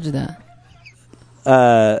 Who told you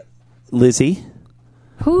that? Lizzie.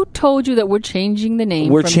 Who told you that we're changing the name?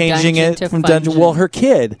 We're from changing dungeon it to from fungeon? dungeon. Well, her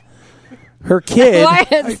kid. I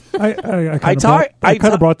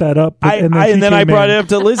kind of brought that up, and then I brought it up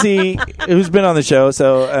to Lizzie, who's been on the show.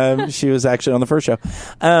 So she was actually on the first show,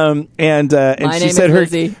 and she said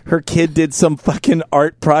her kid did some fucking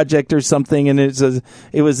art project or something, and it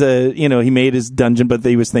was a you know, he made his dungeon, but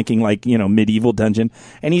he was thinking like, you know, medieval dungeon,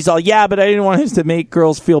 and he's all, yeah, but I didn't want us to make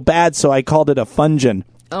girls feel bad, so I called it a fungeon.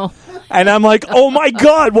 Oh, and I'm like, oh my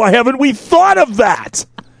god, why haven't we thought of that?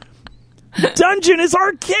 Dungeon is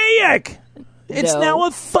archaic. It's now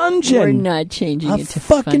a fungeon. We're not changing it to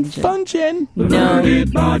fucking fungeon. No.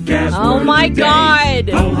 Oh my god.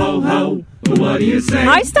 Ho, ho, ho. What do you say?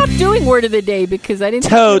 I stopped doing word of the day because I didn't.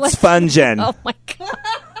 Totes fungeon. Oh my god.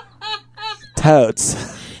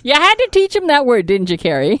 Totes. You had to teach him that word, didn't you,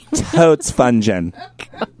 Carrie? Totes fungeon.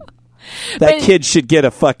 That kid should get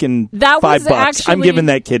a fucking $5. I'm giving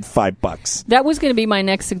that kid $5. That was going to be my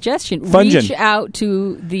next suggestion. Fungeon. Reach out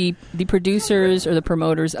to the producers or the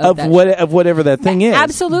promoters of whatever that thing is.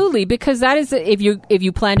 Absolutely, because that is if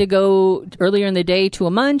you plan to go earlier in the day to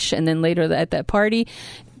a munch and then later at that party.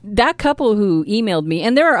 That couple who emailed me,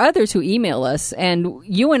 and there are others who email us, and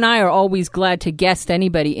you and I are always glad to guest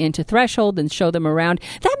anybody into Threshold and show them around.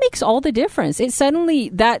 That makes all the difference. It suddenly,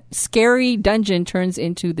 that scary dungeon turns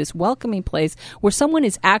into this welcoming place where someone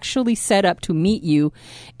is actually set up to meet you,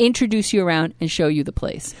 introduce you around, and show you the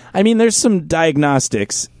place. I mean, there's some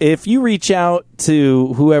diagnostics. If you reach out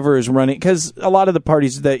to whoever is running, because a lot of the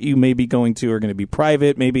parties that you may be going to are going to be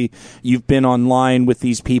private. Maybe you've been online with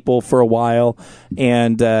these people for a while,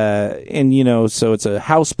 and you know, so it's a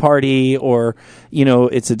house party, or you know,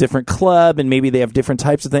 it's a different club, and maybe they have different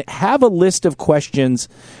types of things. Have a list of questions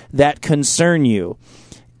that concern you.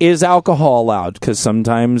 Is alcohol allowed? Because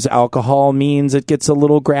sometimes alcohol means it gets a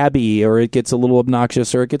little grabby, or it gets a little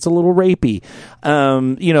obnoxious, or it gets a little rapey.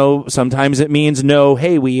 You know, sometimes it means no,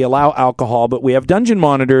 hey, we allow alcohol, but we have dungeon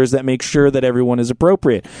monitors that make sure that everyone is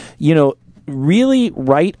appropriate. You know, really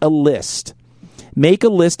write a list. Make a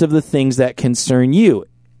list of the things that concern you.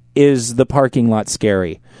 Is the parking lot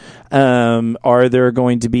scary? Are there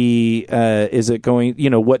going to be, is it going, you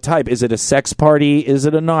know, what type? Is it a sex party? Is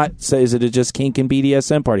it a not? So is it a just kink and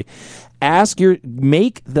BDSM party?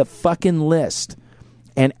 Make the fucking list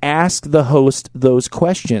and ask the host those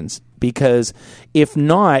questions, because if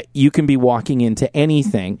not, you can be walking into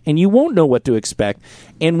anything and you won't know what to expect.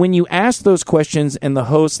 And when you ask those questions and the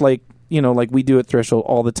host, like, you know, like we do at Threshold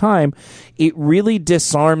all the time, it really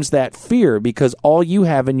disarms that fear, because all you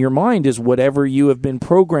have in your mind is whatever you have been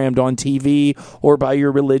programmed on TV or by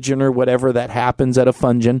your religion or whatever that happens at a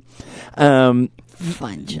fungeon.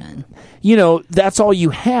 Fungeon. You know, that's all you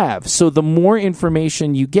have. So the more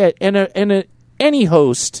information you get, and any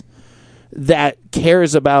host that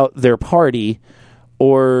cares about their party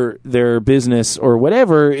or their business or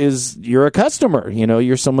whatever, is you're a customer. You know,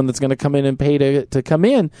 you're someone that's going to come in and pay to come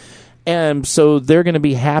in. And so they're going to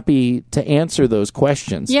be happy to answer those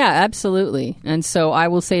questions. Yeah, absolutely. And so I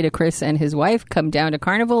will say to Chris and his wife, come down to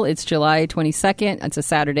Carnival. It's July 22nd. It's a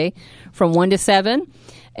Saturday from 1 to 7.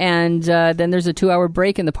 And then there's a 2-hour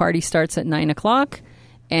break, and the party starts at 9 o'clock.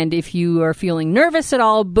 And if you are feeling nervous at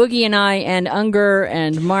all, Boogie and I and Unger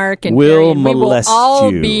and Mark and will Marion, molest we will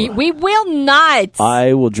all you. We will not.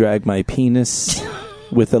 I will drag my penis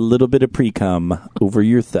with a little bit of pre-cum over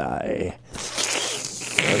your thigh.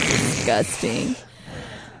 Disgusting.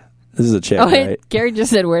 This is a check, right? Gary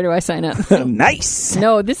just said, where do I sign up? Nice.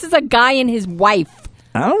 No, this is a guy and his wife.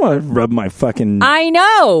 I don't want to rub my fucking I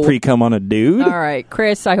know. pre-cum on a dude. All right,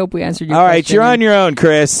 Chris, I hope we answered your question. All question. right, you're on your own,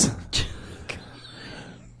 Chris.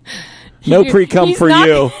 No pre-cum for He's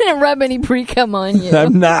you. not going to rub any pre-cum on you.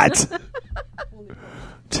 I'm not.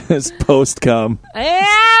 Just post-cum.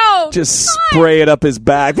 Ow! Just spray it up his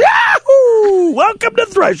back. Yahoo! Welcome to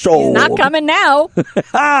Threshold. He's not coming now.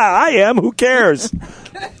 I am. Who cares?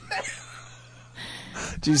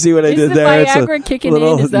 Do you see what I did the there? Viagra kicking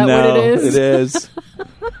in? Is that what it is? It is.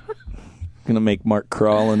 Gonna make Mark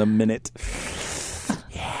crawl in a minute.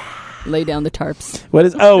 Lay down the tarps. What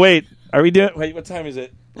is? Oh wait, are we doing? Wait, what time is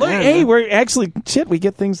it? Look, hey, we're actually shit. We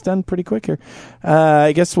get things done pretty quick here.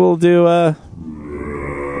 I guess we'll do.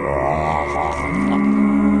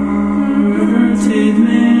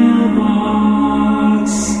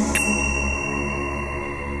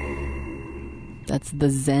 That's the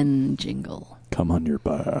Zen jingle. Come on your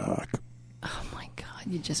back. Oh my God,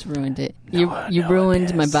 you just ruined it. You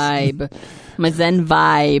ruined my vibe. My Zen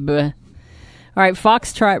vibe. All right,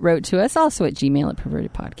 Foxtrot wrote to us also at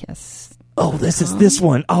gmail@pervertedpodcasts. Oh, this is this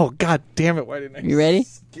one. Oh, God damn it. Why didn't I? You ready?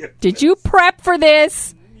 skip Did it? you prep for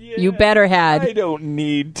this? You better had. I don't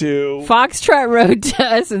need to. Foxtrot wrote to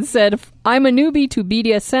us and said, I'm a newbie to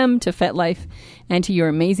BDSM, to FetLife, and to your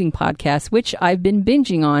amazing podcast, which I've been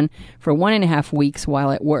binging on for 1.5 weeks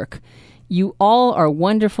while at work. You all are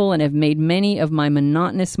wonderful and have made many of my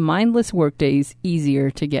monotonous, mindless workdays easier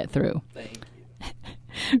to get through. Thank you.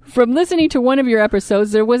 From listening to one of your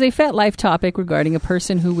episodes, there was a FetLife topic regarding a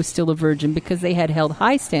person who was still a virgin because they had held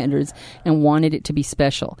high standards and wanted it to be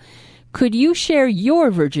special. Could you share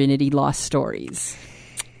your virginity loss stories?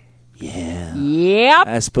 Yeah. Yep.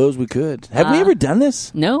 I suppose we could. Have we ever done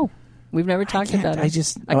this? No. We've never talked about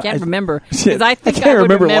it. I can't remember. Shit, 'Cause I think can't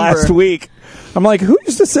would remember last week. I'm like, who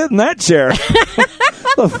used to sit in that chair?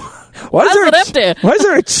 Why is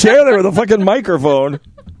there a chair there with a fucking microphone?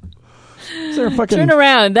 Is there a fucking... Turn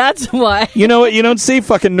around. That's why. You know what? You don't see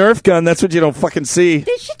fucking Nerf gun. That's what you don't fucking see.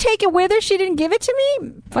 Did she take it with her? She didn't give it to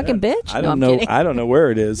me? Fucking bitch. I don't No, I'm know. kidding. I don't know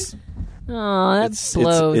where it is. Oh, that It's-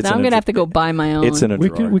 blows. it's Now I'm in a going to have to go buy my own. It's in a We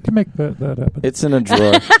drawer. can make that happen. It's in a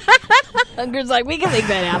drawer. Hunger's like, we can make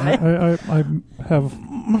that happen. I have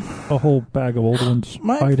a whole bag of old ones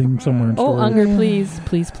hiding somewhere in Oh, storage. Unger, please.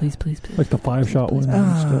 Please, please, please, please. Like the 5-shot ones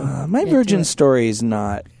and stuff. My virgin story is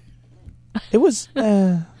not. It was.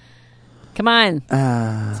 Come on.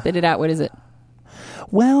 Spit it out. What is it?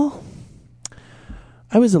 Well,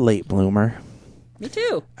 I was a late bloomer. Me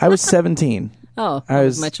too. I was 17. Oh, I I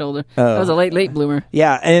was- was much older. oh. I was a late bloomer.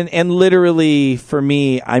 Yeah, and literally for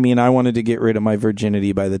me, I mean, I wanted to get rid of my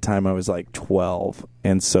virginity by the time I was like 12,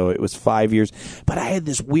 and so it was 5 years. But I had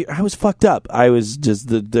this weird. I was fucked up. I was just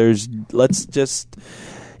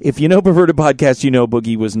if you know Perverted Podcast, you know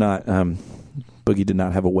Boogie was not. Boogie did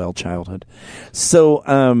not have a well childhood, so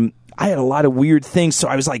I had a lot of weird things. So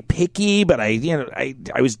I was like picky, but I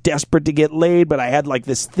was desperate to get laid, but I had like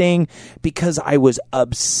this thing because I was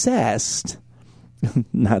obsessed.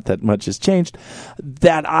 Not that much has changed,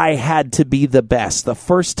 that I had to be the best. The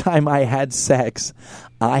first time I had sex,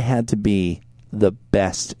 I had to be the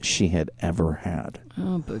best she had ever had.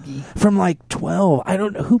 Oh, Boogie. From like 12. I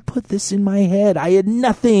don't know who put this in my head. I had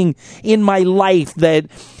nothing in my life that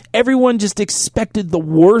everyone just expected the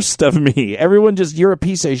worst of me. Everyone just, you're a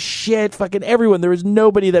piece of shit. Fucking everyone. There was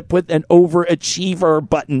nobody that put an overachiever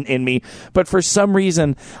button in me. But for some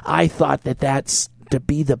reason, I thought that that's to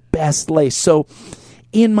be the best lay. So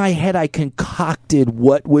in my head, I concocted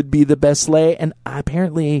what would be the best lay. And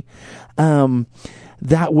apparently,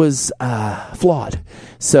 that was flawed.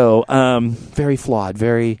 So very flawed,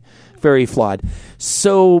 very, very flawed.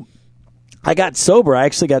 So I got sober. I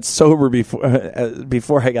actually got sober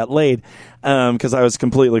before I got laid because I was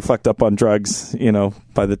completely fucked up on drugs. You know,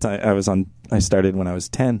 by the time I started when I was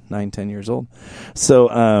 10 years old.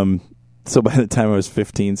 So by the time I was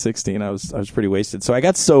 15, 16, I was pretty wasted. So I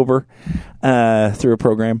got sober through a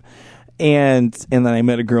program. And then I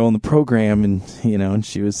met a girl in the program, and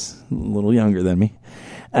she was a little younger than me.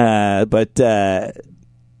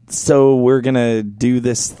 So we're going to do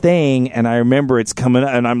this thing, and I remember it's coming up,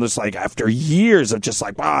 and I'm just like, after years of just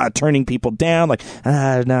like, turning people down, like,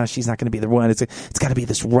 no, she's not going to be the one. It's got to be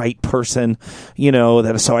this right person,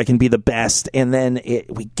 so I can be the best. And then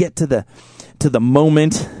we get to the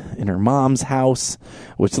moment in her mom's house,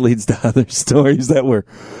 which leads to other stories that were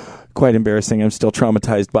quite embarrassing. I'm still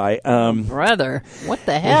traumatized by. Brother, what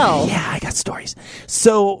the hell? Yeah, I got stories.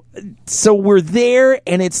 So we're there,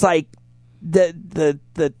 and it's like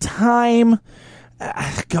the time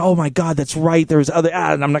oh my God, that's right. There was other,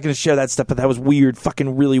 and I'm not going to share that stuff, but that was weird,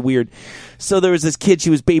 fucking really weird. So there was this kid she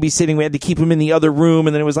was babysitting. We had to keep him in the other room,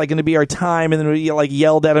 and then it was like going to be our time, and then we like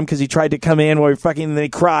yelled at him because he tried to come in while we were fucking, and then he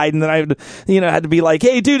cried, and then I, had to be like,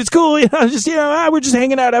 hey, dude, it's cool, just, we're just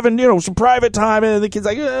hanging out, having, some private time, and the kid's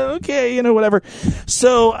like, okay, whatever.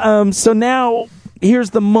 So now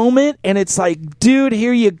here's the moment, and it's like, dude,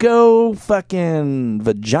 here you go, fucking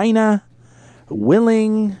vagina,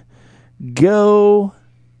 willing, go,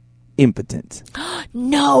 impotent.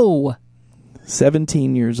 No.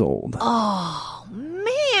 17 years old. Oh,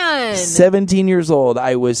 man. 17 years old.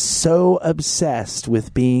 I was so obsessed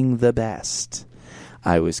with being the best.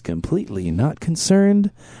 I was completely not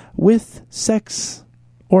concerned with sex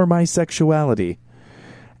or my sexuality.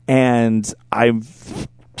 And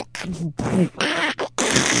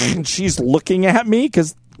she's looking at me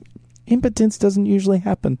because impotence doesn't usually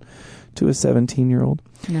happen to a 17-year-old.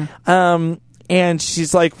 No. And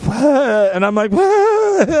she's like, what? And I'm like,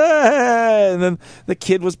 what? And then the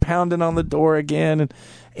kid was pounding on the door again.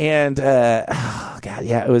 And oh God,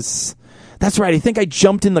 yeah, it was, that's right. I think I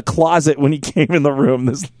jumped in the closet when he came in the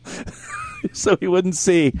room so he wouldn't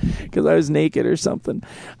see because I was naked or something.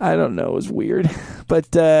 I don't know. It was weird.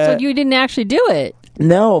 But, so you didn't actually do it?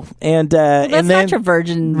 No, and that's and then, not your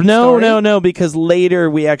virgin story. No, because later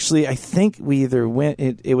we actually, I think we either went.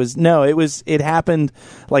 It happened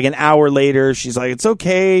like an hour later. She's like, "It's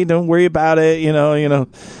okay, don't worry about it,"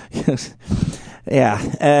 yeah,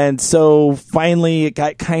 and so finally it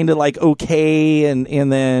got kind of like okay, and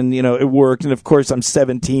then it worked, and of course I'm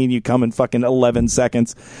 17. You come in fucking 11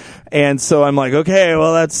 seconds, and so I'm like, okay,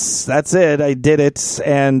 well that's it. I did it,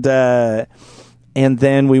 and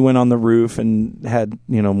then we went on the roof and had,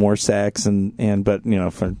 more sex but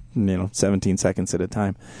for 17 seconds at a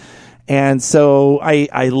time. And so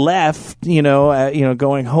I left,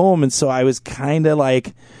 going home. And so I was kind of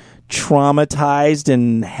like traumatized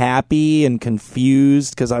and happy and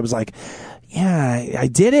confused because I was like, yeah, I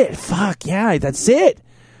did it. Fuck yeah, that's it.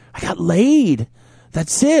 I got laid.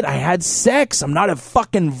 That's it. I had sex. I'm not a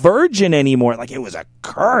fucking virgin anymore. Like, it was a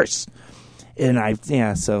curse. And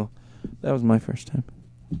so that was my first time.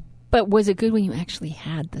 But was it good when you actually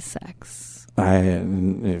had the sex? It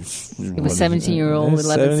was 17-year-old,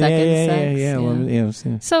 11 seconds sex.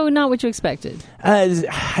 Yeah. So not what you expected.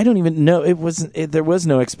 I don't even know. It wasn't. There was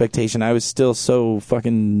no expectation. I was still so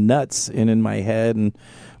fucking nuts in my head and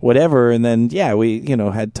whatever. And then we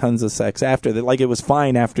had tons of sex after that. Like, it was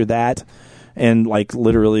fine after that. And like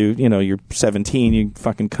literally, you're 17, you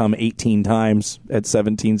fucking come 18 times at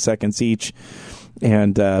 17 seconds each.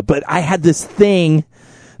 And but I had this thing.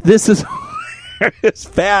 This is it's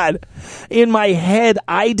bad. In my head,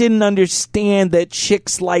 I didn't understand that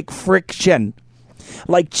chicks like friction.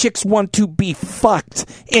 Like, chicks want to be fucked.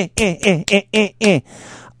 I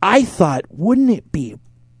thought, wouldn't it be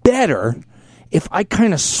better if I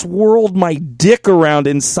kind of swirled my dick around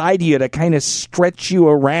inside you to kind of stretch you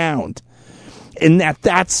around? And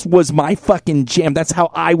that was my fucking jam. That's how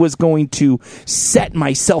I was going to set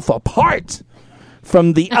myself apart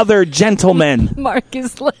from the other gentlemen.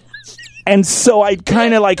 Marcus left. And so I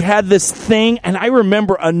kind of like had this thing, and I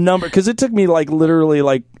remember a number, because it took me like literally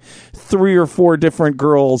like 3 or 4 different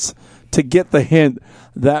girls to get the hint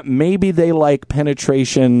that maybe they like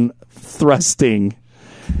penetration thrusting.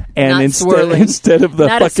 And instead of the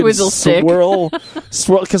not fucking swirl,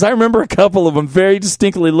 because I remember a couple of them very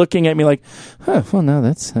distinctly looking at me like, well, no,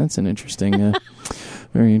 that's an interesting,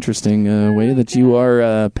 very interesting way that you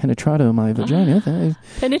are penetrato my vagina.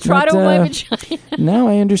 Penetrato my vagina. Now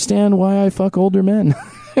I understand why I fuck older men.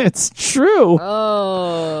 It's true.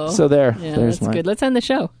 Oh. So there's that's mine. Good. Let's end the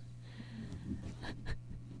show.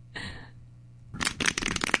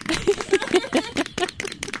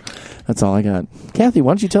 That's all I got. Kathy,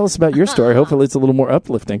 why don't you tell us about your story? Hopefully it's a little more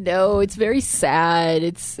uplifting. No, it's very sad.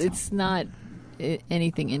 It's not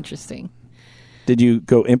anything interesting. Did you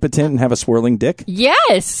go impotent and have a swirling dick?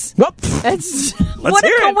 Yes. Nope. That's what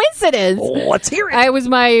a coincidence. Let's hear it. I was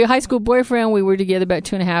my high school boyfriend. We were together about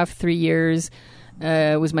 2.5, 3 years.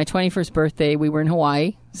 It was my 21st birthday. We were in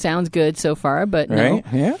Hawaii. Sounds good so far, but no. Right?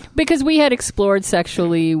 Yeah. Because we had explored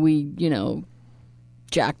sexually. We,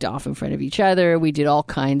 jacked off in front of each other. We did all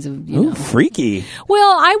kinds of, freaky.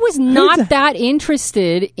 Well, I was not that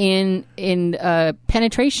interested in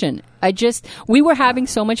penetration. We were having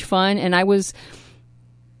so much fun, and I was,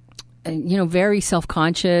 very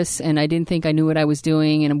self-conscious, and I didn't think I knew what I was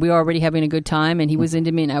doing, and we were already having a good time, and he was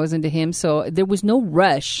into me, and I was into him, so there was no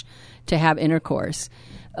rush to have intercourse.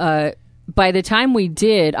 By the time we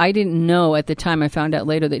did, I didn't know at the time, I found out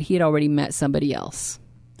later that he had already met somebody else.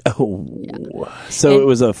 Oh, so it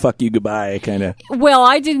was a fuck you goodbye kind of. Well,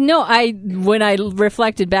 I didn't know. When I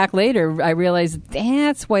reflected back later, I realized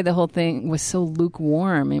that's why the whole thing was so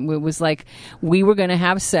lukewarm. It was like we were going to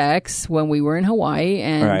have sex when we were in Hawaii,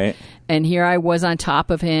 and here I was on top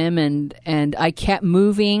of him, and I kept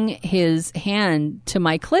moving his hand to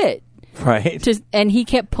my clit, right? And he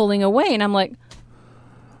kept pulling away, and I'm like,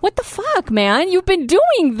 what the fuck, man? You've been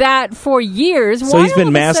doing that for years. So he's been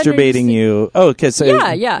masturbating you. Oh, because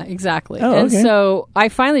yeah, exactly. Oh, and okay. so I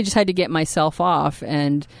finally just had to get myself off,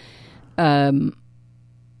 and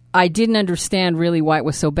I didn't understand really why it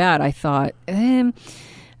was so bad. I thought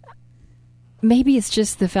maybe it's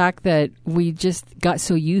just the fact that we just got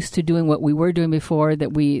so used to doing what we were doing before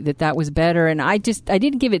that was better, and I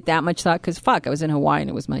didn't give it that much thought because fuck, I was in Hawaii and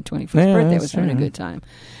it was my 21st birthday. I was having a good time.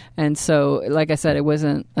 And so, like I said, it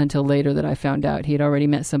wasn't until later that I found out he had already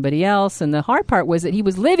met somebody else. And the hard part was that he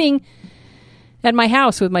was living at my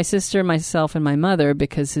house with my sister, myself, and my mother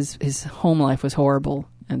because his home life was horrible.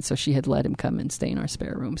 And so she had let him come and stay in our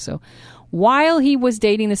spare room. So while he was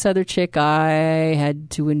dating this other chick, I had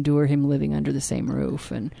to endure him living under the same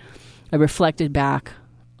roof. And I reflected back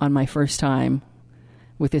on my first time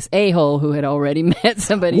with this a-hole who had already met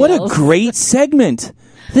somebody else. What a great segment.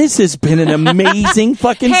 This has been an amazing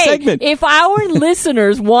fucking segment. If our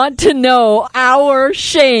listeners want to know our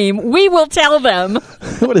shame, we will tell them.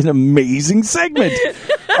 What an amazing segment.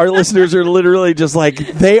 Our listeners are literally just like,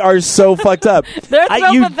 they are so fucked up. They're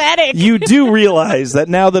so pathetic. You do realize that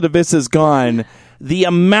now that Abyss is gone, the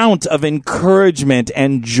amount of encouragement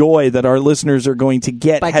and joy that our listeners are going to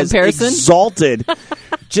get has exalted.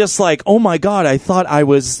 Just like, oh my God, I thought I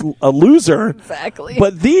was a loser. Exactly.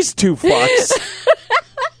 But these two fucks,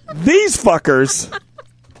 these fuckers.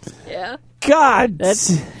 Yeah. God.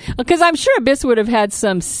 Because I'm sure Abyss would have had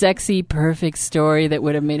some sexy, perfect story that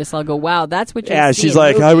would have made us all go, wow, that's what you're Yeah, she's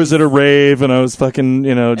like, I was at a rave and I was fucking,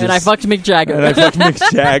 and I fucked Mick Jagger. And I fucked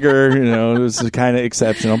Mick Jagger, it was kind of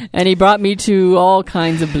exceptional. And he brought me to all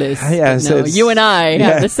kinds of bliss. Yeah, no, you and I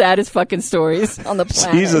have the saddest fucking stories on the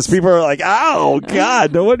planet. Jesus, people are like, oh,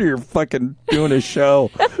 God, no wonder you're fucking doing a show.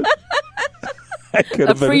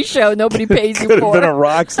 A free show nobody pays you for. Could have been a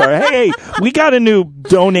rock star. Hey, we got a new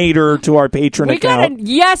donator to our Patreon account.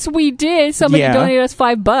 Yes, we did. Somebody donated us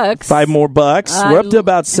 $5. $5 more bucks. We're up to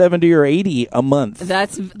about 70 or 80 a month.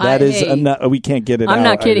 That is enough. We can't get it out. I'm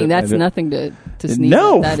not kidding. That's nothing to sneeze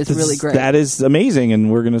No, at. That is really great. That is amazing,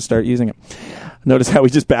 and we're going to start using it. Notice how we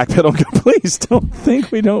just backpedal and go, please don't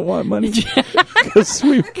think we don't want money. Because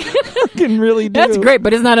we fucking really do. That's great,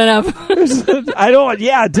 but it's not enough.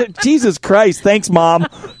 Jesus Christ. Thanks, Mom.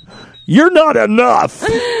 You're not enough.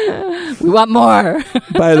 We want more.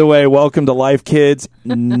 By the way, welcome to life, kids.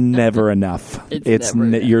 Never enough.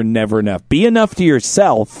 You're never enough. Be enough to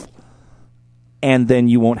yourself, and then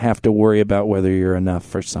you won't have to worry about whether you're enough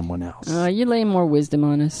for someone else. You lay more wisdom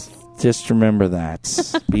on us. Just remember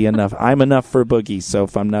that. Be enough. I'm enough for Boogie, so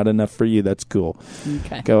if I'm not enough for you, that's cool.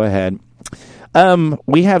 Okay. Go ahead.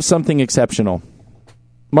 We have something exceptional.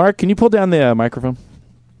 Mark, can you pull down the microphone?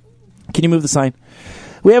 Can you move the sign?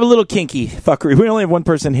 We have a little kinky fuckery. We only have one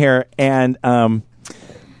person here, and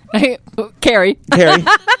Carrie.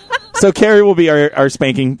 So Carrie will be our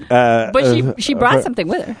spanking. But she brought something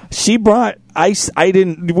with her. She brought ice. We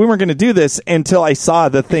weren't going to do this until I saw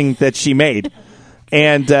the thing that she made.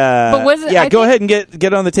 And but was it, go ahead and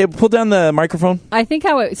get on the table. Pull down the microphone. I think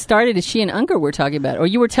how it started is she and Unger were talking about it. Or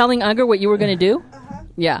you were telling Unger what you were going to do?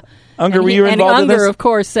 Yeah. Unger, were you involved in this? And Unger, of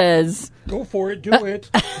course, says... Go for it. Do it.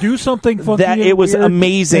 Do something funky. It was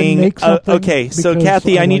amazing. Okay, so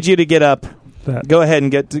Kathy, I need you to get up. Go ahead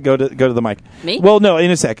and go to the mic. Me? Well, no, in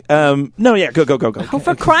a sec. Go. Oh,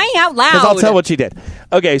 for crying out loud! Because I'll tell what she did.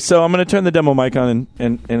 Okay, so I'm going to turn the demo mic on,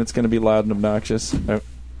 and it's going to be loud and obnoxious.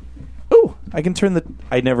 Ooh, I can turn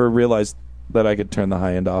I never realized that I could turn the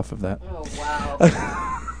high end off of that. Oh wow!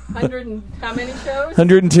 100 and how many shows?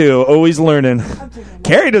 102. Always learning.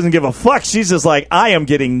 Carrie doesn't give a fuck. She's just like, I am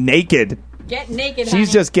getting naked. Get naked. She's honey.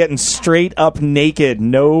 just getting straight up naked.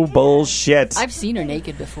 No bullshit. I've seen her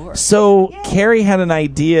naked before. So Carrie had an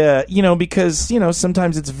idea, because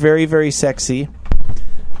sometimes it's very, very sexy.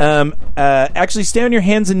 Actually, stay on your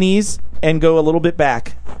hands and knees and go a little bit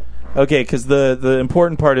back. Okay, because the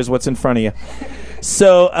important part is what's in front of you.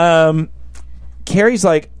 So Carrie's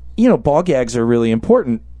like, ball gags are really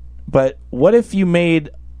important, but what if you made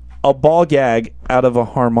a ball gag out of a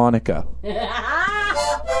harmonica?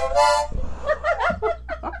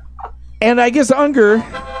 And I guess Unger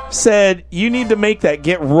said, you need to make that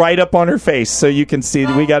get right up on her face so you can see.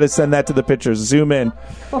 We got to send that to the pictures. Zoom in.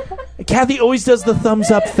 Kathy always does the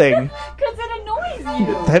thumbs up thing. Because it annoys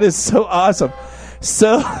you. That is so awesome.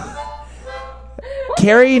 So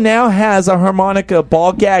Carrie now has a harmonica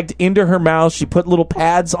ball gagged into her mouth. She put little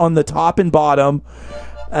pads on the top and bottom.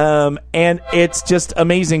 And it's just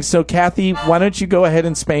amazing. So Kathy, why don't you go ahead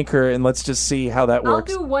and spank her and let's just see how that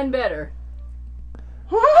works. I'll do one better.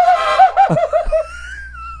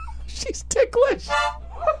 She's ticklish.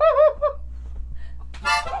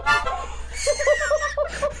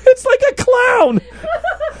 It's like a clown.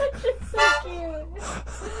 She's so cute.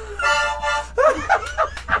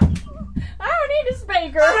 I don't need to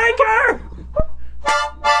spank her. Spank her.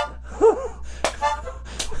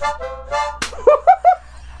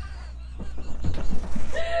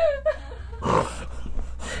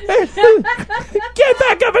 Get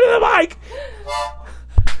back up into the mic.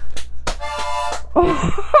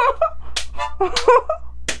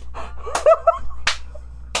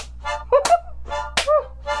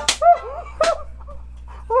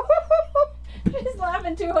 She's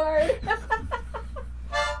laughing too hard.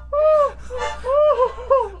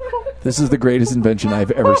 This is the greatest invention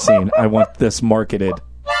I've ever seen. I want this marketed.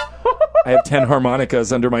 I have 10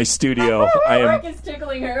 harmonicas under my studio. Mark is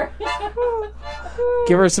tickling her.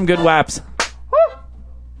 Give her some good whaps.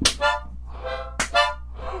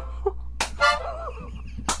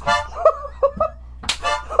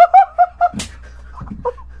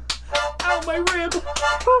 Ow, my rib.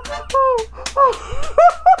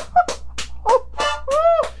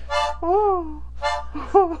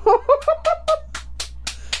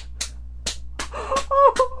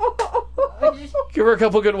 Give her a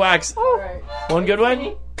couple good whacks. All right. One good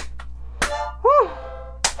one.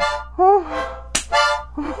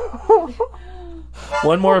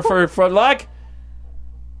 One more for luck.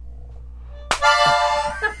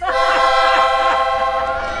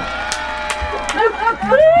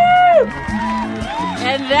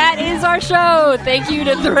 And that is our show. Thank you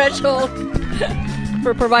to Threshold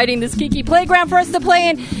for providing this geeky playground for us to play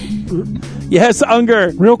in. Yes,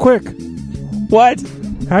 Unger. Real quick, What?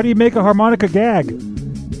 how do you make a harmonica gag?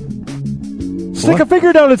 Stick a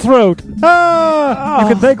finger down its throat. Ah! You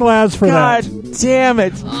can thank Laz for God that. damn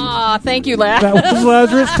it. Aw, thank you, Laz. That was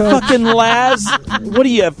Lazarus. Fucking Laz. What are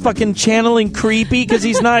you, fucking channeling Creepy because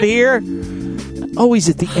he's not here? Always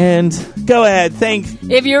at the end. Go ahead.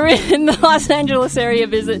 If you're in the Los Angeles area,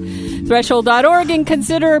 visit threshold.org and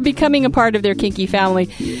consider becoming a part of their kinky family.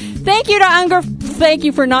 Thank you to Unger. Thank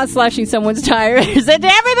you for not slashing someone's tires. And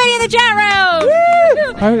to everybody in the chat room.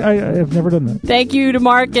 I have never done that. Thank you to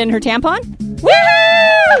Mark and her tampon.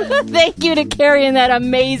 Woohoo! Thank you to Carrie and that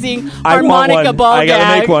amazing harmonica ball I gotta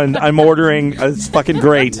gag. make one. I'm ordering. It's fucking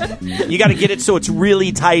great. You gotta get it so it's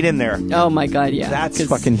really tight in there. Oh my god, yeah. That's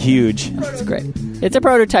fucking huge. It's great. It's a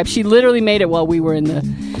prototype. She literally made it while we were in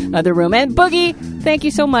the other room. And Boogie, thank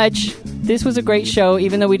you so much. This was a great show,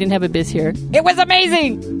 even though we didn't have a biz here. It was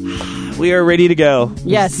amazing. We are ready to go.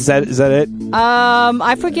 Yes. Is that it?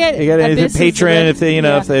 I forget. You got anything? Abyss is Patron, the- if they, if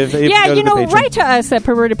they go to the Patreon. write to us at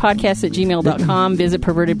pervertedpodcast@gmail.com. Visit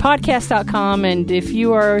pervertedpodcast.com. And if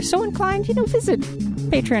you are so inclined, visit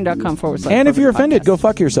patreon.com/. And if you're offended, go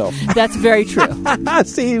fuck yourself. That's very true.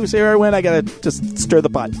 See where I went? I gotta just stir the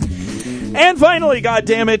pot. And finally,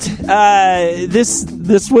 goddammit,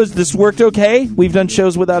 this worked okay. We've done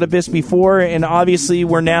shows without Abyss before, and obviously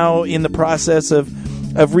we're now in the process of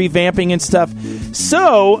revamping and stuff.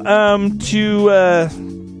 So, I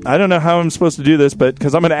don't know how I'm supposed to do this, but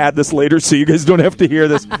because I'm going to add this later so you guys don't have to hear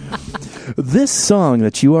this. This song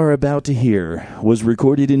that you are about to hear was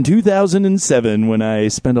recorded in 2007 when I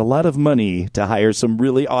spent a lot of money to hire some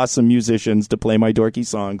really awesome musicians to play my dorky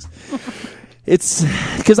songs. It's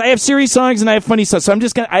because I have serious songs and I have funny songs, so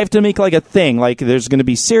I have to make like a thing. Like there's going to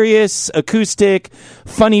be serious, acoustic,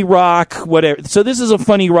 funny rock, whatever. So this is a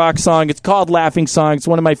funny rock song. It's called Laughing Song. It's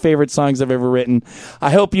one of my favorite songs I've ever written.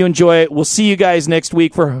 I hope you enjoy it. We'll see you guys next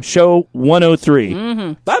week for show 103.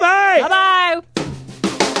 Bye bye. Bye bye.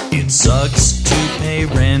 It sucks to pay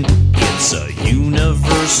rent, it's a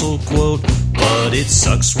universal quote, but it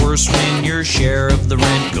sucks worse when your share of the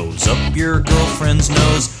rent goes up your girlfriend's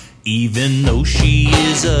nose. Even though she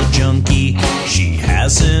is a junkie, she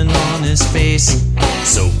has an honest face,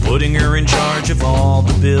 so putting her in charge of all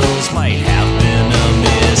the bills might have been a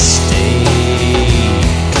mistake.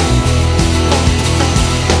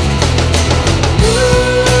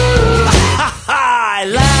 I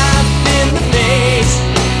laugh in the face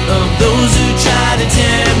of those who try to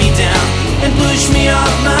tear me down and push me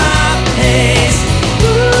off my pace.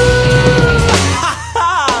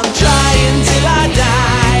 I'm trying till I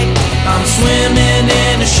die. I'm swimming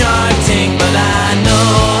in a shark tank, but I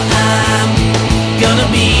know I'm gonna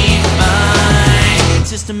be fine. It's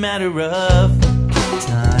just a matter of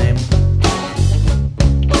time.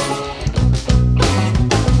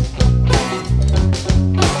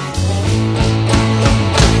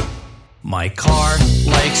 My car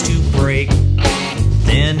likes to break,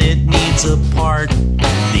 then it needs a part.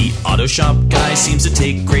 The auto shop guy seems to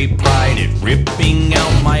take great pride in ripping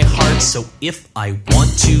out my heart. So if I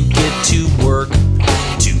want to get to work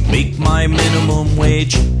to make my minimum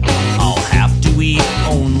wage, I'll have to eat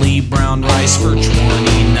only brown rice for 29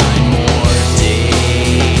 more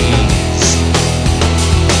days.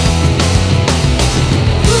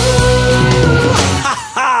 Ooh, ha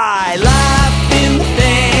ha, I laugh in the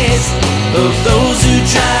face of those who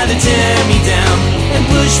try to tear me down and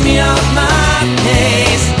push me off my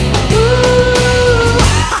pace. Ooh,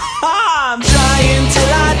 ha ha, I'm trying till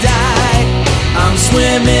I die. I'm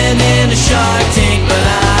swimming in a shark tank, but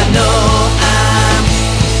I know I'm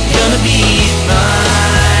gonna be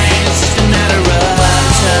fine. It's just a matter of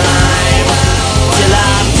time till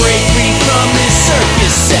I break free from this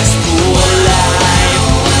circus cesspool life,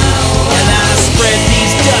 and I spread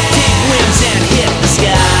these duct tape wings and hit the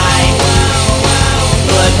sky.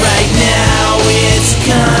 But right now it's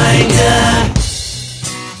kinda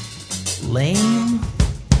lame.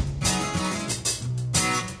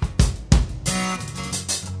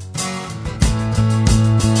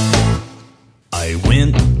 I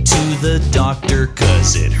went to the doctor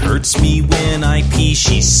 'cause it hurts me when I pee.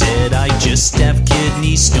 She said I just have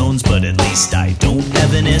kidney stones, but at least I don't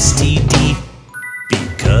have an STD.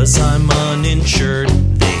 Because I'm uninsured,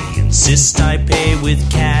 they insist I pay with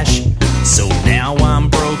cash. So now I'm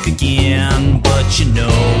broke again, but you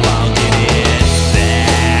know I'll get it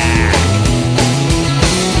back.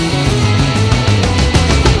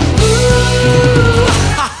 Ooh,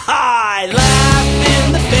 ha ha, I laugh in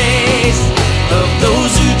the face of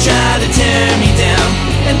those who try to tear me down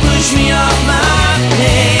and push me off my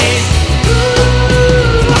pace.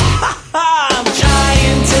 Ooh, ha ha, I'm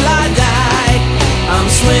trying till I die. I'm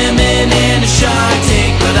swimming in a shark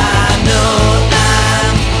tank, but I know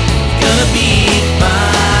I'm gonna be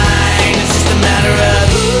fine. It's just a matter of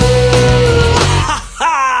ooh, ha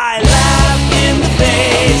ha, I laugh in the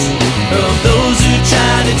face of those who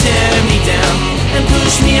try to tear me down and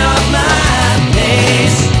push me off my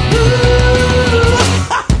pace. Ooh,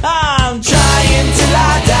 ha ha, I'm trying till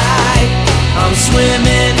I die. I'm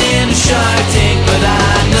swimming in a shark tank, but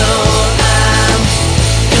I know I'm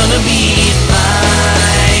gonna be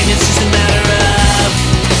fine. It's just a matter of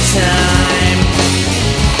time.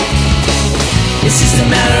 It's just a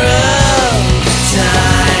matter of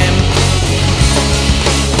time.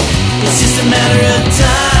 It's just a matter of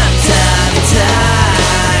time.